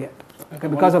there as yet. Okay,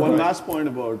 because one last point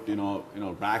about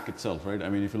rack itself, right? I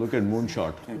mean, if you look at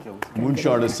Moonshot,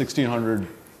 Moonshot is 1600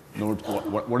 nodes.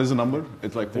 What is the number?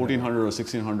 It's like 1400 or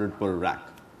 1600 per rack,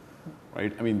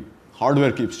 right? I mean,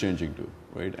 hardware keeps changing too,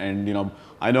 right? And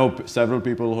I know several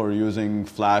people who are using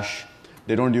Flash.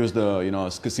 They don't use the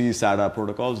SCSI SATA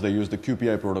protocols. They use the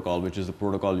QPI protocol, which is the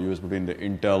protocol used between the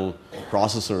Intel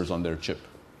processors on their chip.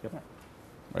 Yep.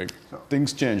 Right. So,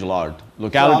 things change a lot.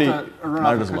 Locality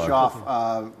matters a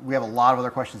lot. We have a lot of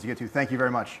other questions to get to. Thank you very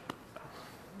much.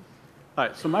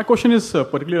 Hi. So my question is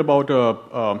particularly about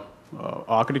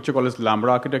architecture called as Lambda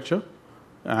architecture,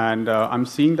 and I'm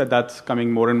seeing that that's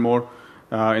coming more and more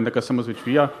in the customers which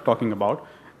we are talking about,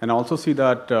 and I also see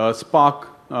that Spark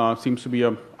seems to be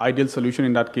an ideal solution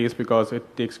in that case because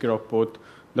it takes care of both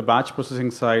the batch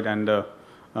processing side and the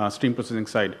stream processing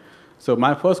side. So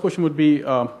my first question would be,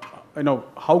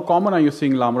 how common are you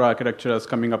seeing Lambda architecture as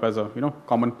coming up as a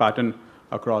common pattern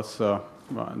across the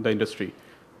industry?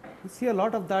 You see a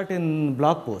lot of that in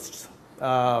blog posts.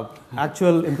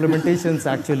 Actual implementations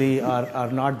actually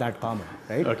are not that common,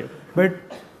 right? Okay. But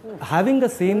having the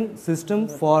same system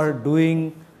for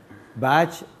doing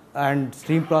batch and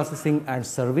stream processing and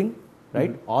serving,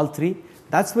 right? Mm-hmm. All three.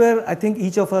 That's where I think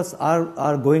each of us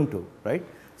are going to, right?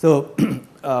 So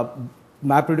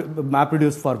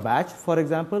MapReduce for batch, for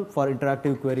example, for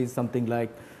interactive queries, something like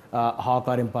Hawk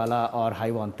or Impala or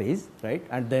Hive on Tej, right?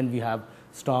 And then we have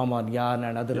Storm on Yarn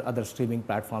and other streaming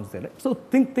platforms there. So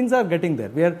things are getting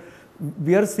there.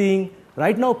 We are seeing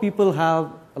right now people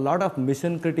have a lot of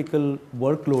mission critical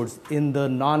workloads in the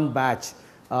non-batch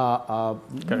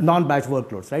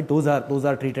workloads, right? Those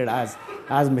are treated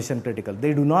as mission critical.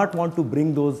 They do not want to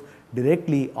bring those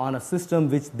directly on a system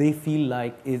which they feel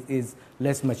like is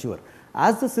less mature.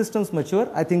 As the systems mature,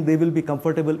 I think they will be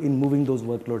comfortable in moving those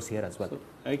workloads here as well. So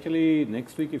actually,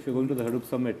 next week, if you're going to the Hadoop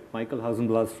Summit, Michael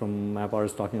Hausenblas from MapR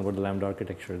is talking about the Lambda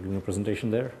architecture, giving a presentation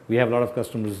there. We have a lot of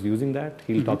customers using that.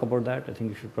 He'll talk about that. I think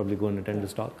you should probably go and attend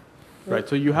this talk. Right.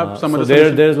 So you have some. So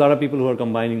there's a lot of people who are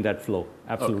combining that flow.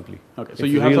 Absolutely. Okay. So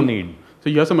you have some need. So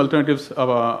you have some alternatives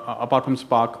apart from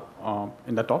Spark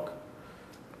in that talk.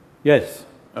 Yes.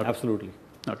 Okay. Absolutely.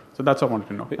 Okay. So that's what I wanted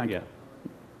to know. Thank you.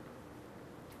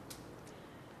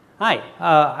 Hi,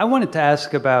 I wanted to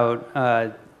ask about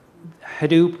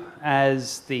Hadoop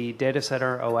as the data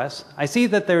center OS. I see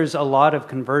that there's a lot of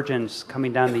convergence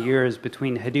coming down the years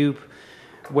between Hadoop,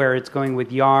 where it's going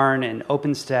with Yarn and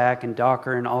OpenStack and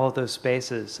Docker and all of those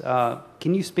spaces.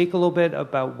 Can you speak a little bit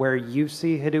about where you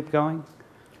see Hadoop going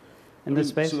in this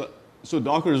space? So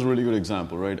Docker is a really good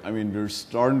example, right? I mean, we're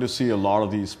starting to see a lot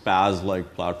of these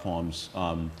PaaS-like platforms.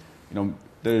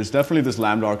 There's definitely this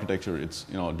Lambda architecture. It's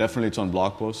definitely it's on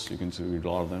blog posts. You can see a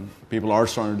lot of them. People are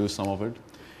starting to do some of it,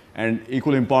 and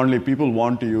equally importantly, people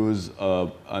want to use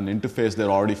an interface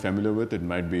they're already familiar with. It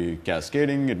might be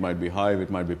cascading, it might be Hive, it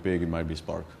might be Pig, it might be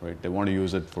Spark. Right? They want to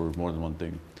use it for more than one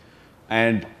thing,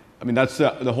 and I mean that's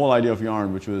the whole idea of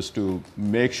Yarn, which was to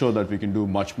make sure that we can do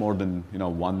much more than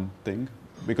one thing.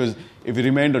 Because if we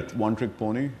remained a one-trick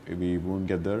pony, we wouldn't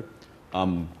get there.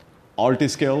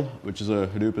 Altiscale, which is a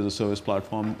Hadoop as a service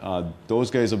platform, those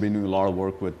guys have been doing a lot of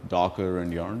work with Docker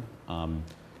and Yarn.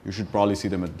 You should probably see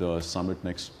them at the summit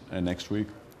next week.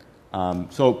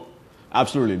 So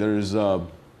absolutely, there is,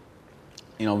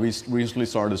 we recently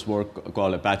started this work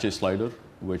called Apache Slider,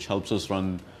 which helps us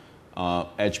run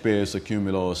HBase,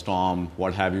 Accumulo, Storm,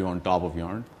 what have you on top of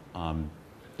Yarn.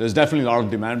 There's definitely a lot of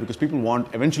demand because people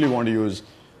eventually want to use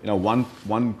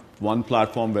one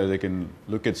platform where they can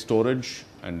look at storage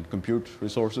and compute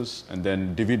resources and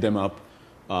then divvy them up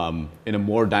in a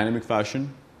more dynamic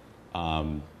fashion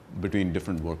between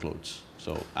different workloads.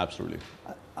 So absolutely.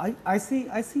 I see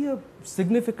a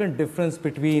significant difference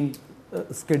between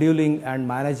scheduling and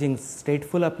managing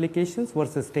stateful applications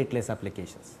versus stateless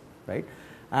applications, right?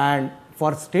 And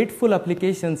for stateful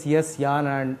applications, yes,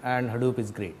 Yarn and Hadoop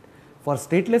is great. For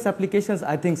stateless applications,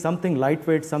 I think something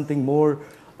lightweight, something more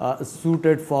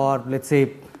suited for, let's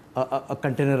say, a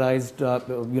containerized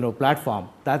platform.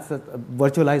 That's a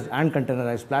virtualized and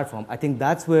containerized platform. I think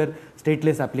that's where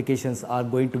stateless applications are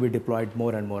going to be deployed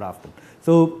more and more often.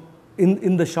 So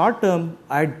in the short term,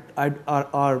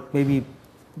 or maybe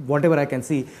whatever I can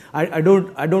see, I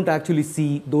don't actually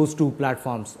see those two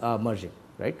platforms merging,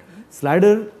 right?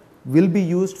 Slider will be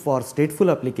used for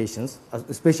stateful applications,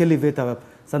 especially with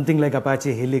something like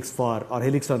Apache Helix or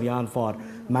Helix on Yarn for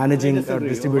managing or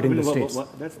distributing the states.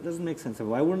 That doesn't make sense.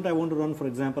 Why wouldn't I want to run, for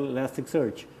example,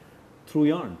 Elasticsearch through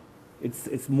Yarn?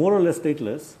 It's more or less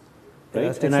stateless. Right?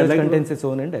 Elasticsearch contains its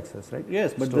own indexes, right?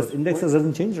 Yes, but the indexes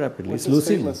doesn't change rapidly. It's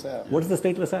losing. What's the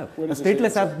stateless app? A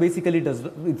stateless app basically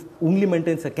it only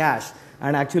maintains a cache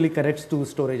and actually corrects to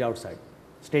storage outside,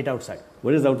 state outside.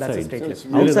 What is outside? That's a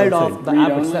stateless. Outside of the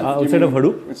app itself. Outside of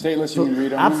Hadoop? It's stateless, so you can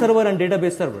read app only. server and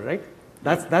database server, right?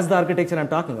 That's the architecture I'm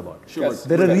talking about. Sure. Yes.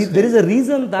 There is a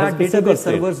reason that That's database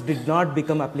state. servers did not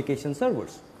become application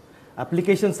servers.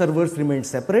 Application servers remained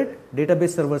separate, database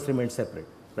servers remained separate,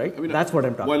 right? I mean, that's what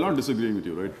I'm talking while about. not disagreeing with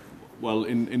you, right? Well,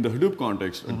 in the Hadoop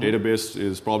context, a database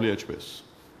is probably HBase.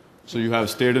 So you have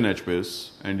state in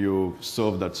HBase, and you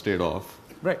serve that state off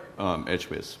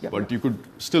HBase. Yeah. But you could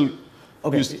still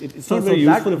Okay. It's not very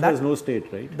useful if there's no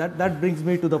state, right? That brings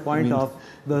me to the point of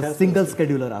the single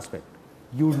scheduler aspect.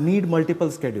 You need multiple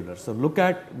schedulers. So look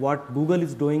at what Google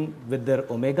is doing with their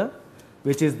Omega,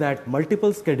 which is that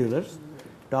multiple schedulers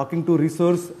talking to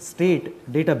resource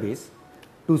state database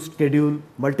to schedule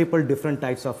multiple different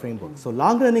types of frameworks. So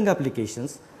long-running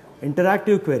applications,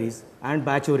 interactive queries, and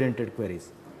batch-oriented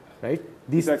queries, right?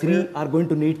 These three are going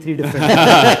to need three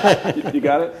different. You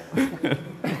got it?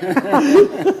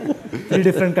 Three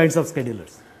different kinds of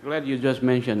schedulers. Glad you just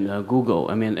mentioned Google.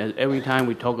 I mean, every time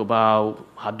we talk about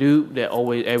Hadoop,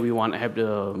 everyone have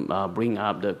to bring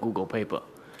up the Google paper,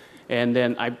 and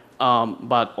then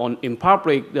but in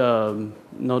public,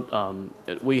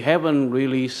 we haven't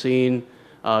really seen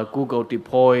Google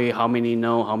deploy how many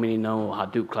know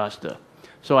Hadoop cluster.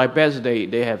 So I bet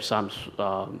they have some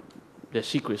the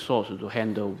secret sauce to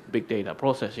handle big data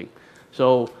processing.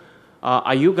 So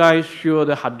are you guys sure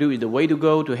that Hadoop is the way to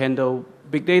go to handle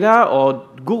big data, or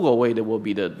Google way that will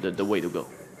be the way to go?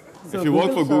 So if you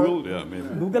work for Google, yeah, maybe.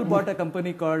 Google bought a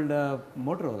company called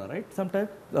Motorola, right? Sometime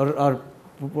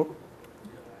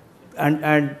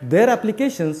and their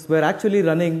applications were actually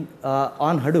running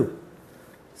on Hadoop.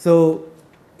 So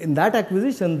in that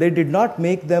acquisition, they did not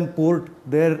make them port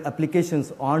their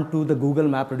applications onto the Google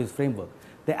MapReduce framework.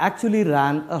 They actually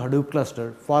ran a Hadoop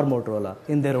cluster for Motorola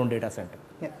in their own data center.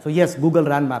 Yeah. So yes, Google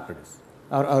ran MapReduce,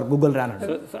 or Google ran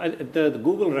Hadoop. So the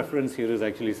Google reference here is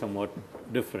actually somewhat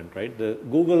different, right? The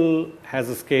Google has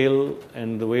a scale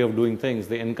and the way of doing things.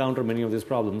 They encounter many of these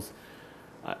problems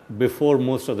before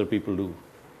most other people do,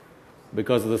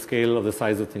 because of the scale of the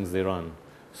size of things they run.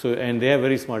 So, and they have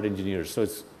very smart engineers. So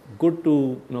it's good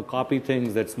to copy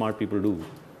things that smart people do,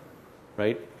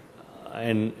 right?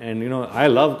 And I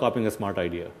love copying a smart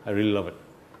idea. I really love it.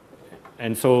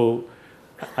 And so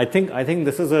I think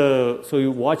this is so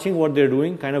you watching what they're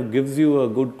doing kind of gives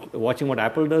you watching what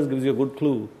Apple does gives you a good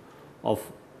clue of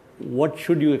what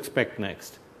should you expect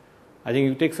next. I think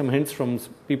you take some hints from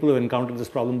people who have encountered this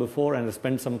problem before and have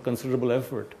spent some considerable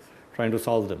effort trying to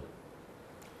solve them.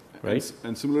 Right?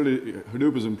 And similarly,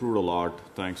 Hadoop has improved a lot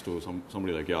thanks to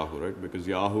somebody like Yahoo, right? Because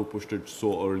Yahoo pushed it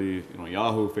so early.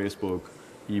 Yahoo, Facebook,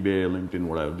 eBay, LinkedIn,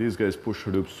 whatever. These guys push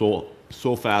Hadoop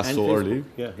so fast, and so Facebook. Early.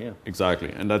 Yeah.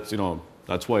 Exactly, and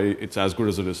that's why it's as good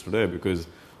as it is today. Because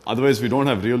otherwise, we don't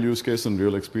have real use case and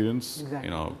real experience.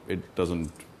 Exactly. It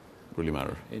doesn't really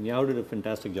matter. And Yahoo did a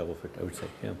fantastic job of it, I would say.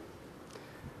 Yeah.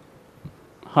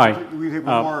 Hi. We take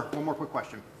one more quick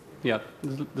question. Yeah,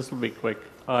 this will be quick.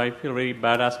 I feel very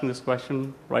bad asking this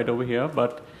question right over here,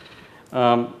 but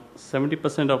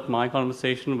 70% of my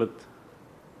conversation with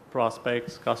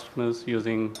prospects, customers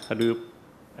using Hadoop,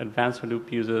 advanced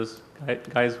Hadoop users,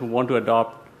 guys who want to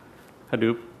adopt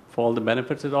Hadoop for all the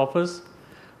benefits it offers,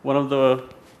 one of the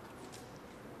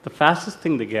fastest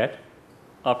thing they get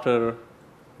after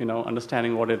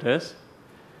understanding what it is,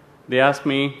 they ask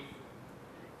me,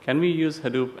 can we use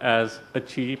Hadoop as a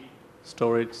cheap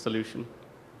storage solution?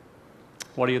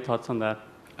 What are your thoughts on that?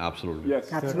 Absolutely.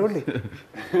 Yes. Absolutely.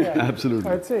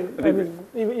 Absolutely. I'd say,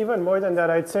 even more than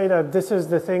that, I'd say that this is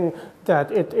the thing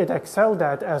that it excelled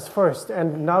at as first.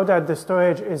 And now that the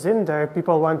storage is in there,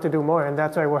 people want to do more. And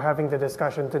that's why we're having the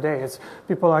discussion today.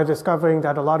 People are discovering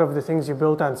that a lot of the things you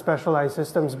built on specialized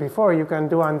systems before, you can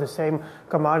do on the same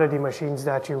commodity machines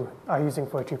that you are using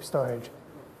for cheap storage.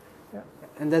 Yeah.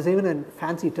 And there's even a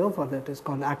fancy term for that. It's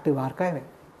called active archiving.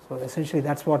 So essentially,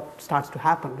 that's what starts to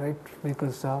happen, right?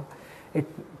 Because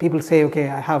people say, okay,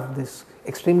 I have this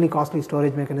extremely costly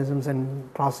storage mechanisms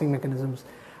and processing mechanisms.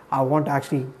 I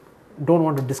don't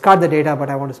want to discard the data, but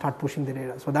I want to start pushing the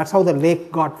data. So that's how the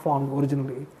lake got formed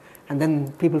originally. And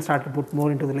then people start to put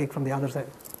more into the lake from the other side.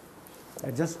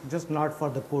 Just not for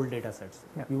the cold data sets.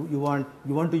 Yeah. You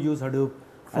want to use Hadoop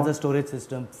as a storage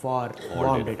system for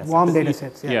warm data sets. Warm data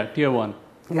sets. Yeah, tier 1.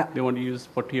 Yeah. They want to use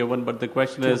for tier 1, but the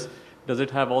question is, does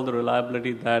it have all the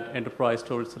reliability that enterprise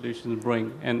storage solutions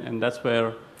bring? And that's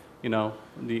where,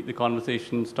 the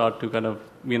conversations start to kind of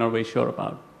be not very sure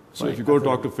about. So if you go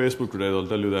talk to Facebook today, they'll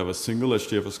tell you they have a single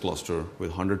HDFS cluster with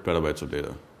 100 petabytes of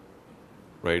data,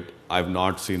 right? I've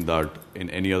not seen that in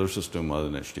any other system other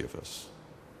than HDFS.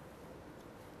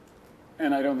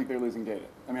 And I don't think they're losing data.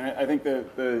 I mean, I think if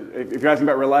you're asking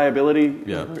about reliability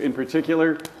in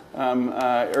particular,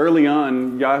 early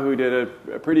on, Yahoo did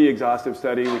a pretty exhaustive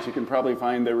study, which you can probably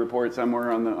find the report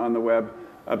somewhere on the web,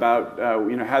 about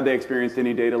had they experienced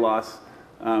any data loss.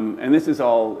 And this is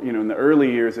all in the early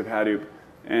years of Hadoop.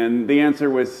 And the answer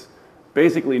was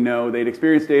basically no. They'd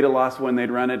experienced data loss when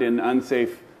they'd run it in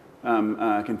unsafe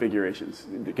configurations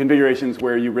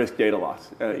where you risk data loss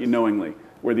knowingly,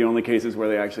 were the only cases where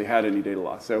they actually had any data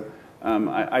loss. So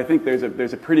I think there's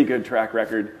a pretty good track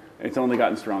record. It's only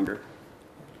gotten stronger.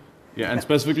 Yeah, and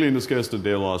specifically in this case, the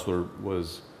data loss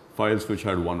was files which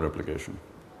had one replication,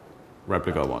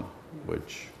 replica one,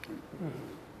 which.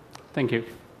 Thank you.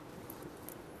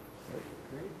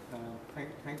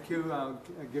 Thank you.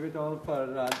 Give it all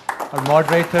for our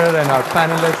moderator and our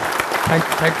panelists.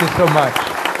 Thank you so much.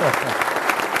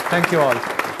 Thank you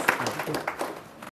all.